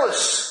with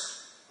malice.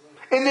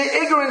 In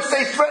their ignorance,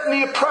 they threaten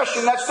the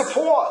oppression. That's the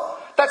poor.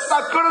 That's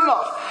not good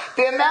enough.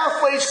 Their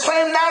mouth lays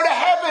claim now to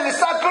heaven. It's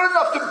not good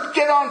enough to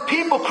get on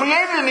people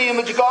created in the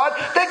image of God.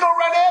 They go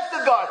right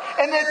after God.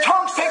 And their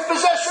tongues take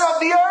possession of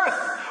the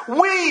earth.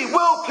 We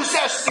will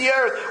possess the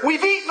earth.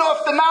 We've eaten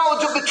off the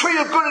knowledge of the tree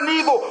of good and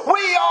evil.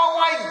 We are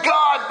like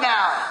God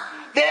now.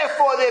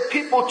 Therefore their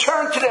people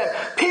turn to them.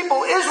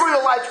 People,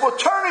 Israelites, were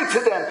turning to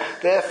them.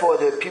 Therefore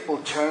their people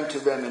turn to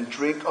them and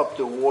drink up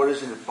the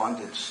waters in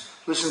abundance.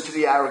 Listen to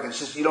the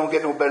arrogance. You don't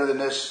get no better than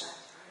this.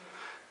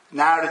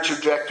 Now the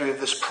trajectory of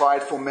this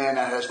prideful man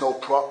that has no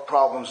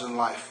problems in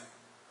life.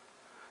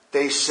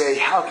 They say,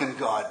 how can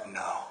God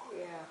know?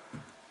 Yeah.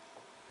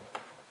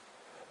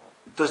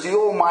 Does the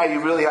Almighty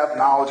really have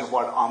knowledge of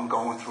what I'm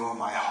going through in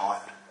my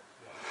heart?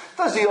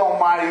 Does the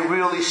Almighty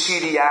really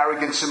see the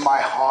arrogance in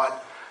my heart?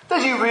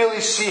 Does He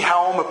really see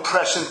how I'm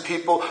oppressing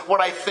people,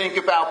 what I think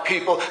about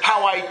people,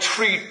 how I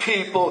treat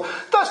people?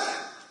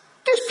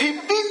 These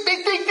people,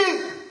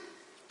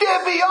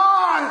 they're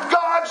beyond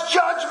God's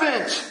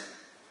judgment.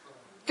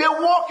 They're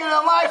walking in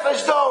life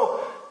as though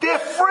they're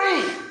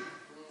free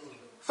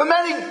from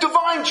any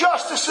divine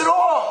justice at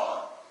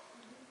all.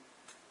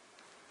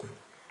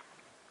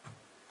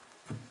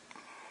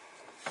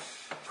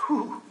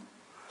 Whew.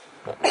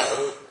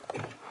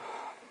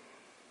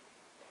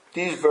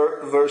 These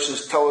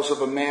verses tell us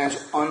of a man's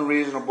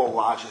unreasonable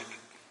logic.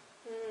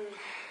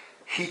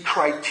 He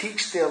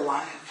critiques their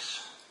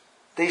lives.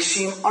 They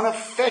seem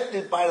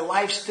unaffected by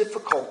life's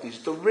difficulties.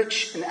 The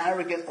rich and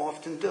arrogant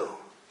often do.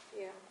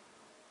 Yeah.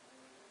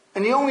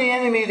 And the only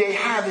enemy they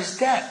have is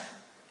death.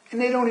 And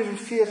they don't even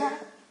fear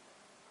that.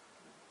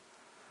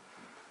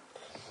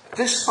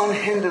 This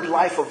unhindered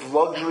life of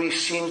luxury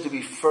seems to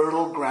be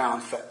fertile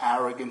ground for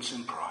arrogance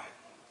and pride.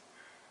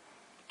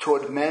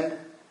 Toward men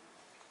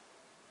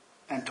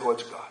and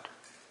towards God.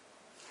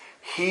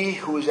 He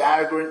who is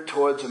arrogant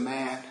towards a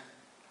man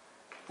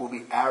will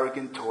be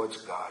arrogant towards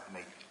God.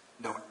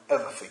 Don't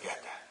ever forget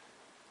that.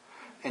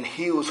 And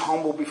he who is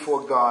humble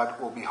before God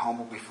will be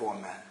humble before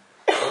men.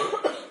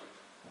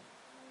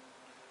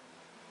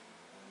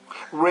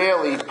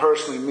 Rarely,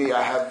 personally, me,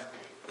 I have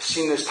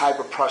seen this type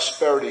of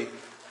prosperity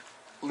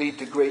lead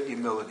to great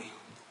humility.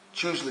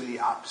 It's usually the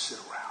opposite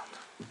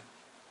around.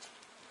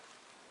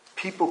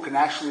 People can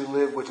actually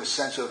live with a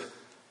sense of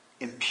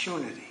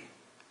impunity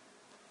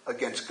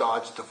against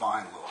God's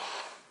divine law.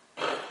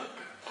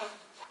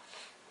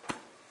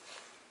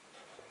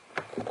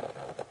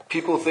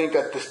 People think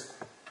that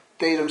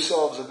they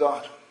themselves are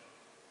God.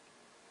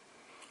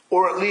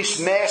 Or at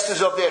least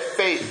masters of their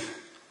faith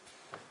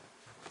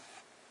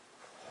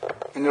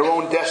in their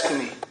own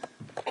destiny.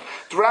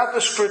 Throughout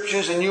the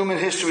scriptures and human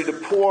history, the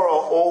poor are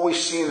always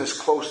seen as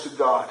close to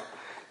God.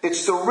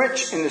 It's the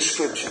rich in the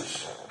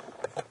scriptures.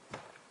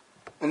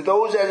 And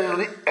those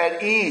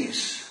at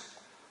ease,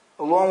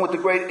 along with the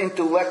great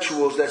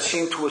intellectuals that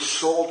seem to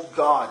assault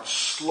God,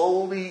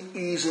 slowly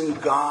easing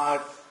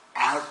God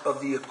out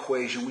of the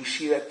equation. We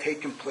see that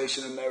taking place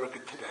in America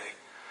today.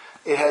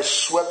 It has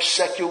swept,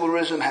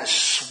 secularism has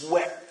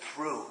swept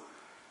through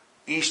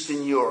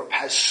Eastern Europe,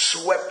 has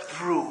swept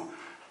through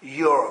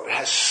Europe, it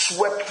has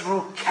swept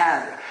through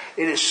Canada.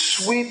 It is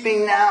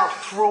sweeping now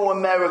through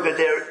America.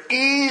 They're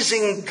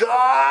easing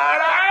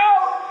God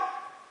out.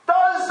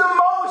 Does the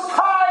Most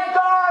High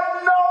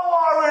God know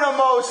our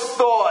innermost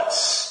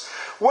thoughts?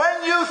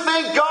 When you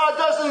think God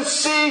doesn't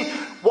see,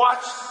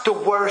 watch the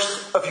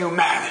worst of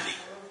humanity.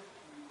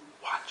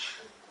 Watch.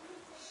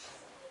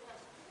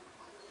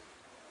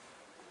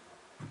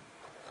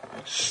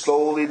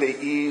 Slowly they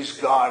ease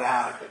God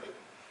out.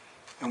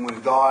 And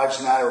when God's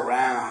not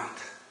around,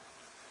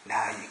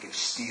 now you can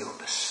steal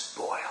the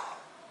spoil.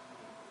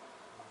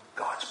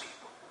 God's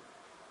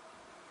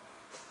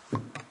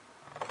people.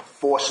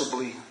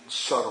 Forcibly,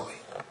 subtly.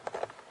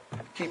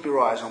 Keep your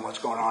eyes on what's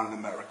going on in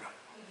America.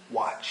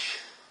 Watch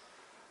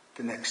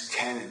the next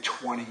 10 and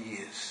 20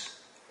 years.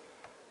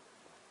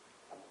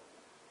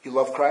 You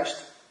love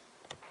Christ?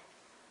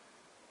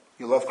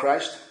 You love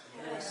Christ?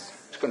 Yes.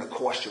 It's going to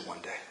cost you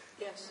one day.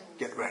 Yes.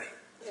 Get ready.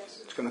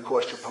 Yes. It's going to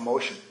cost you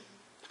promotion.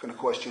 It's going to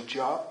cost you a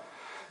job.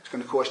 It's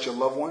going to cost your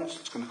loved ones.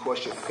 It's going to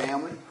cost your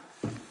family.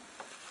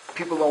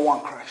 People don't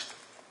want Christ.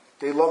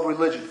 They love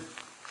religion.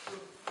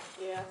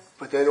 Yes.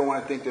 But they don't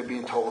want to think they're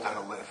being told how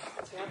to live.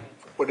 Yep.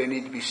 Or they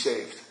need to be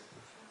saved.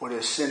 Or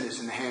their sin is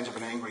in the hands of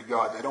an angry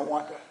God. They don't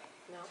want that.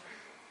 No.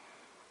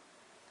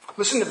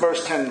 Listen to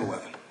verse 10 and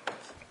 11.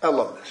 I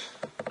love this.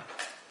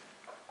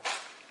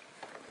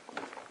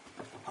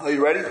 Are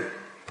you ready?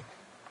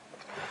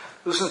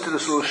 Listen to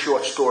this little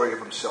short story of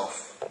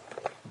himself.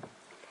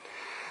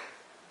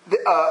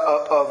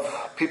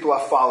 of people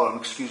are following,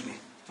 excuse me.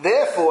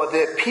 Therefore,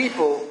 their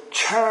people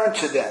turn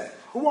to them.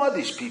 Who are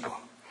these people?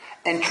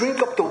 And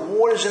drink up the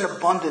waters in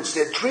abundance.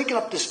 They're drinking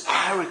up this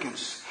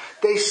arrogance.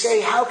 They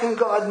say, how can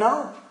God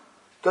know?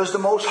 Does the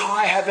Most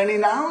High have any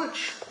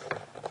knowledge?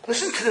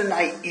 Listen to the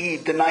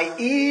naive. The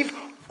naive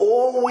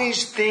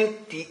always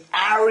think the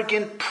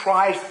arrogant,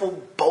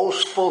 prideful,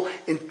 boastful,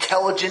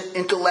 intelligent,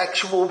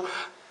 intellectual,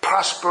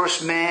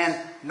 prosperous man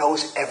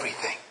knows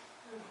everything.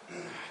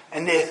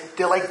 And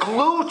they're like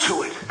glued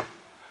to it.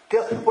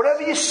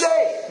 Whatever you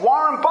say,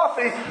 Warren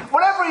Buffett,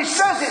 whatever he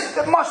says,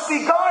 it must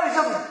be God. He's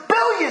a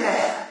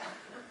billionaire.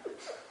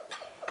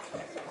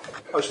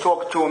 I was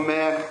talking to a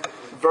man,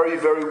 very,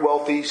 very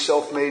wealthy,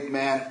 self-made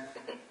man.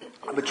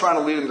 I've been trying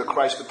to lead him to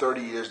Christ for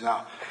 30 years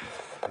now.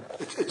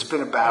 It's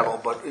been a battle,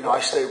 but I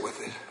stay with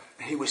it.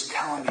 And he was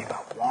telling me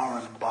about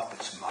Warren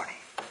Buffett's money.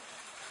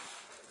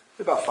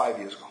 About 5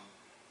 years ago.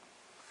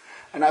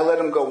 And I let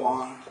him go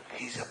on.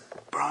 He's a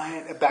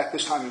Brian. Back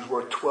this time he was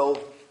worth $12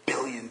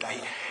 billion.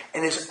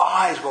 And his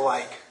eyes were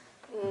like,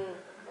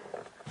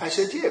 I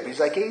said, yeah, but he's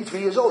like 83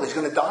 years old. He's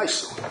going to die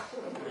soon.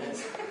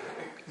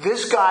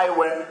 This guy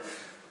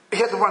he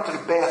had to run to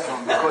the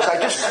bathroom because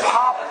I just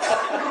popped.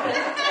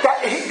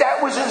 That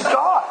was his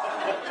God.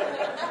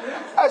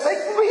 I was like,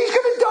 well, he's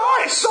going to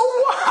die. So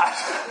what?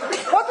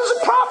 What does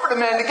it profit a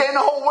man to gain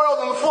the whole world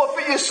and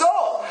forfeit your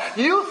soul?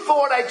 You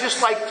thought I just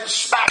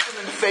smacked him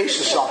in the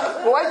face or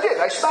something. Well, I did.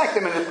 I smacked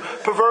him in the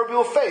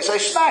proverbial face. I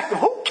smacked him.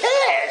 Who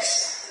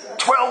cares?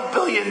 $12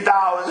 billion.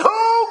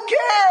 Who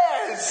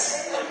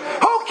cares?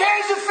 Who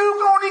cares if you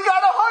only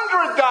got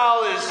 $100?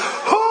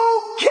 Who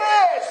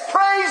cares?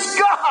 Praise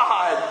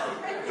God.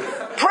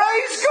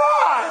 Praise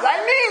God. I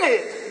mean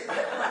it.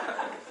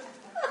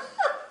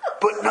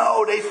 But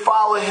no, they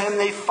follow him.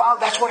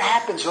 That's what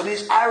happens. So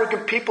these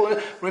arrogant people,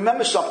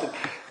 remember something.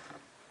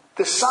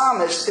 The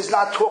psalmist is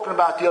not talking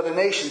about the other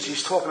nations.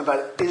 He's talking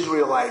about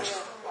Israelites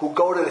who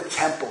go to the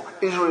temple.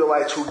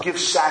 Israelites who give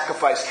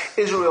sacrifice.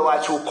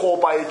 Israelites who are called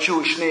by a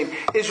Jewish name.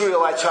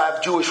 Israelites who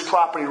have Jewish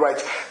property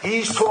rights.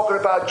 He's talking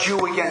about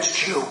Jew against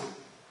Jew.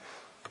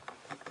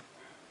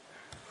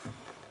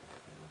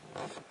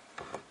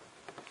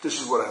 This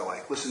is what I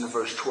like. Listen to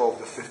verse 12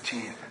 to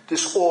 15.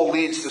 This all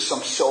leads to some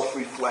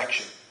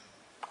self-reflection.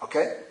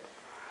 Okay?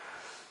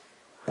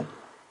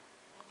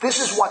 This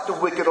is what the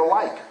wicked are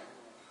like.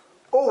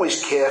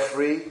 Always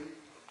carefree.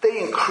 They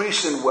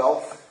increase in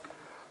wealth.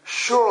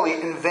 Surely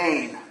in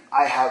vain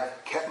I have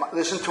kept my...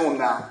 Listen to him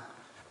now.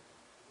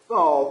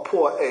 Oh,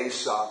 poor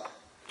Aesop.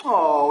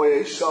 Oh,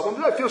 Aesop.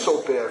 I feel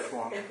so bad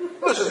for him.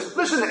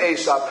 Listen to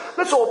Aesop.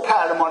 Let's all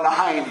pat him on the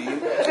hiney.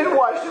 And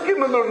watch him. Give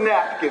him a little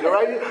napkin, all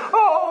right?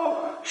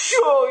 Oh,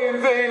 surely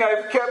in vain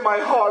I've kept my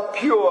heart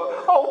pure.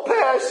 Oh,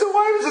 Pastor,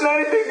 why doesn't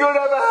anything good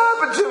ever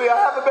happen to me? I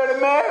haven't been a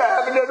man. I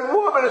haven't been a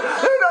woman.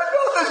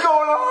 Nothing's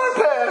going on,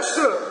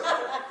 Pastor.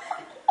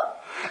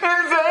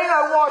 In vain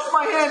I wash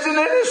my hands in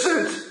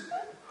innocence.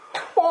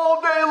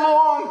 All day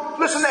long,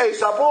 listen to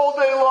Aesop, all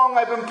day long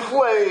I've been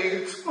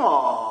plagued.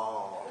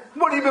 Oh,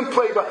 what have you been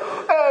plagued by?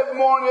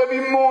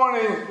 Every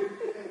morning.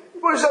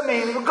 What does that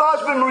mean?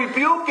 God's been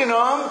rebuking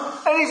him,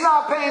 and he's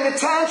not paying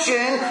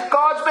attention.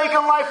 God's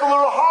making life a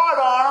little hard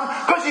on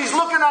him, because he's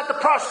looking at the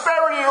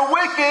prosperity of the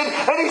wicked,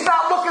 and he's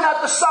not looking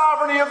at the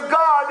sovereignty of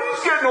God.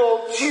 He's getting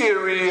all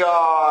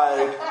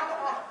teary-eyed.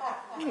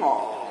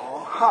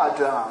 Oh,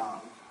 Hadam.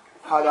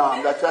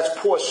 Hadam, that's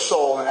poor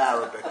soul in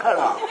Arabic.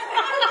 Hadam.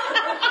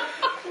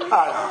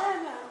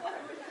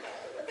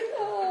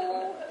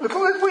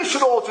 Look, we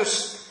should all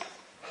just...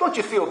 Don't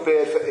you feel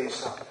bad for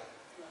Aesop?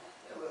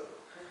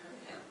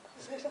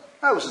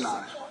 That was an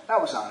honest one. That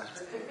was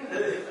honest.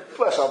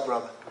 Bless our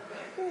brother.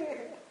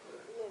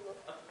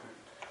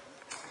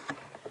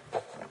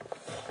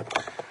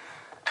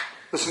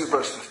 Listen to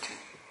verse 15.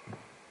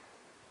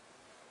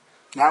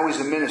 Now he's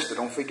a minister,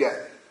 don't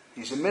forget.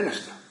 He's a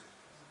minister.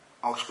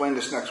 I'll explain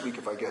this next week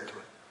if I get to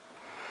it.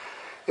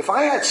 If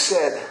I had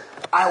said,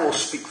 I will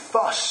speak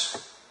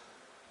thus,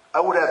 I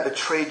would have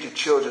betrayed your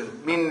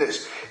children. Meaning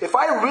this, if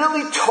I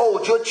really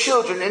told your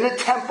children in the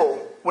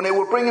temple when they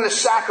were bringing a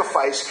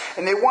sacrifice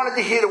and they wanted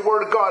to hear the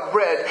word of God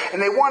read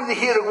and they wanted to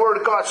hear the word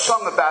of God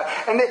sung about,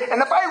 and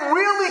if I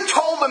really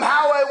told them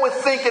how I would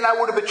think, and I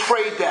would have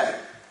betrayed them.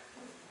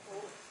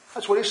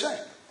 That's what he's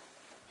saying.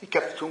 He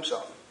kept it to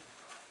himself.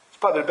 It's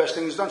probably the best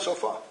thing he's done so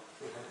far.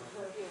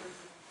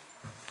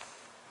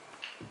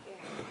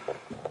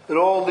 It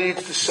all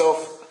leads to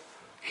self.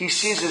 He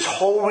sees his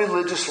whole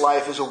religious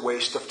life as a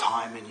waste of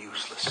time and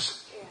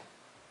useless.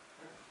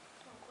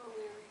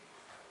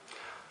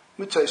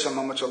 Let me tell you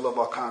something, how much I love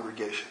our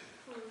congregation.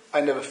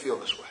 I never feel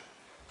this way.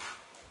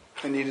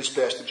 And neither is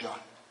Pastor John.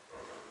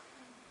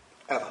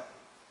 Ever.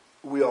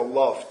 We are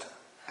loved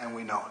and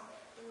we know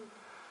it.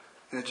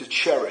 And it's a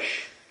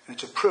cherish and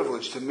it's a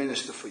privilege to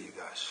minister for you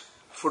guys.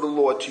 For the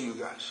Lord to you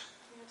guys.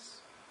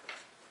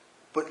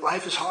 But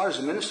life is hard as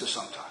a minister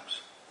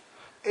sometimes.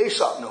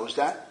 Aesop knows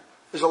that.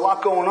 There's a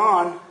lot going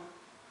on,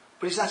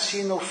 but he's not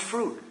seeing no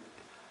fruit.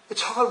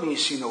 It's hard when you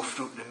see no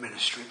fruit in the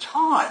ministry. It's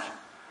hard.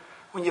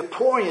 When you're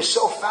pouring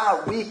yourself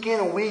out week in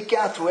and week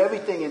out through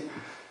everything,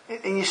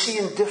 and you see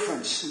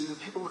indifference, and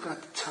people looking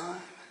at the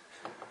time.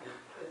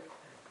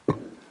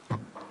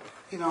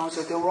 You know, it's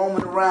like they're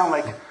roaming around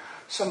like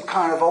some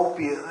kind of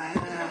opiate.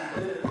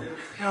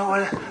 You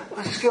know,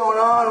 what's going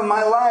on in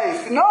my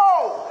life?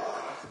 No!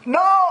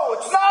 No,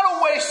 it's not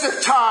a waste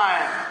of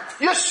time.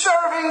 You're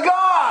serving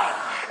God.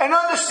 And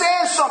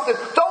understand something.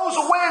 Those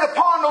who wait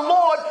upon the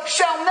Lord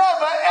shall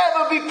never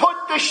ever be put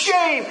to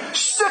shame.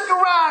 Stick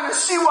around and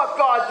see what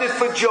God did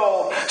for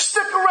Job.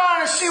 Stick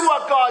around and see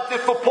what God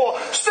did for Paul.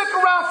 Stick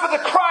around for the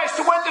Christ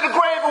who went to the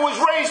grave and was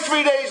raised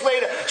 3 days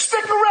later.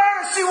 Stick around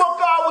and see what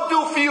God will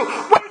do for you.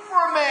 Wait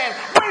for a man.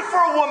 Wait for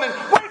a woman.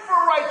 Wait for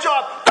a right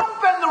job. Don't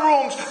bend the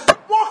rooms.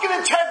 Walk in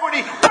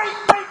integrity. Wait,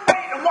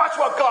 and watch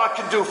what God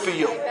can do for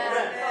you.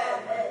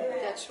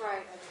 That's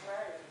right.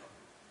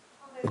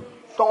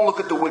 Don't look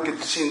at the wicked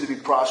that seem to be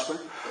prospering.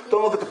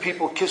 Don't look at the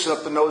people kissing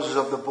up the noses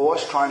of the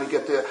boss, trying to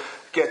get the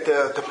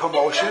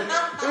promotion.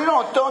 You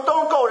know, don't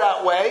go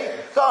that way.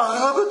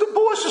 Look what the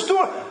boss is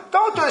doing.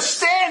 Don't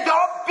stand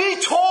up, be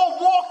tall,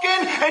 walk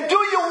in, and do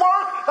your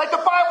work like the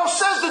Bible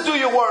says to do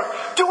your work.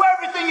 Do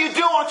everything you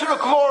do unto the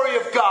glory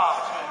of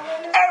God.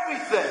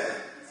 Everything.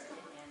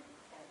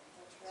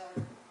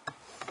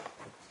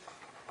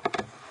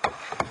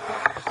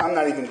 I'm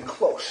not even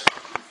close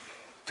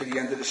to the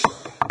end of the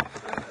study.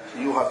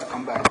 You'll have to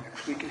come back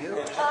next week and hear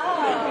it.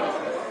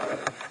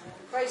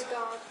 Praise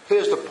God.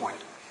 Here's the point.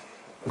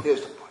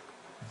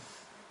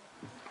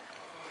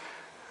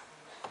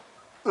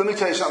 Let me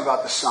tell you something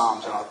about the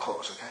Psalms and I'll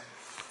close, okay?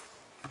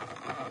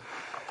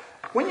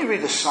 When you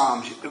read the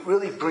Psalms, it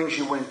really brings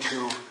you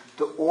into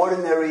the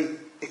ordinary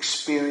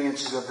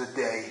experiences of the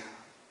day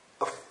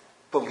of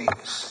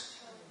believers.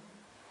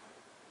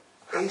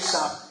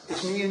 Aesop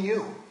is me and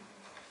you.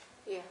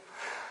 Yeah.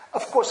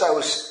 Of course I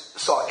was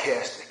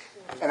sarcastic.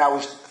 And I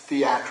was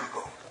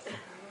theatrical.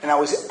 And I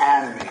was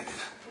animated.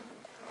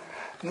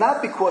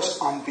 Not because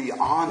I'm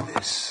beyond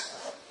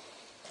this,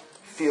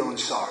 feeling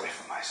sorry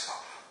for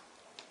myself.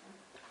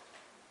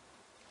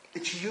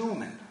 It's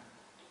human.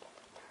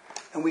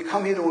 And we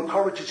come here to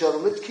encourage each other.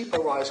 Let's keep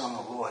our eyes on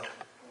the Lord.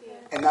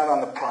 And not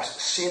on the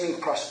seeming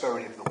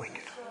prosperity of the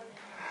wicked.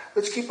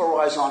 Let's keep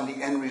our eyes on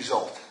the end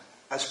result.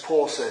 As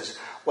Paul says,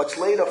 what's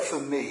laid up for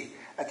me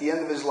at the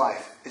end of his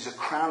life is a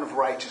crown of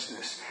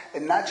righteousness.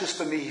 And not just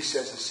for me, he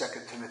says in 2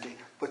 Timothy,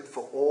 but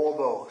for all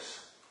those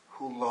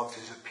who loved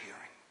his appearing.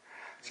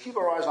 Let's keep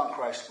our eyes on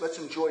Christ. Let's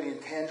enjoy the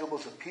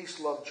intangibles of peace,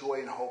 love, joy,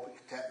 and hope and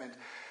contentment.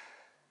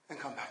 And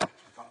come back next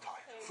week. I'm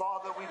tired.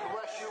 Father, we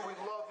bless you. We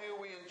love you.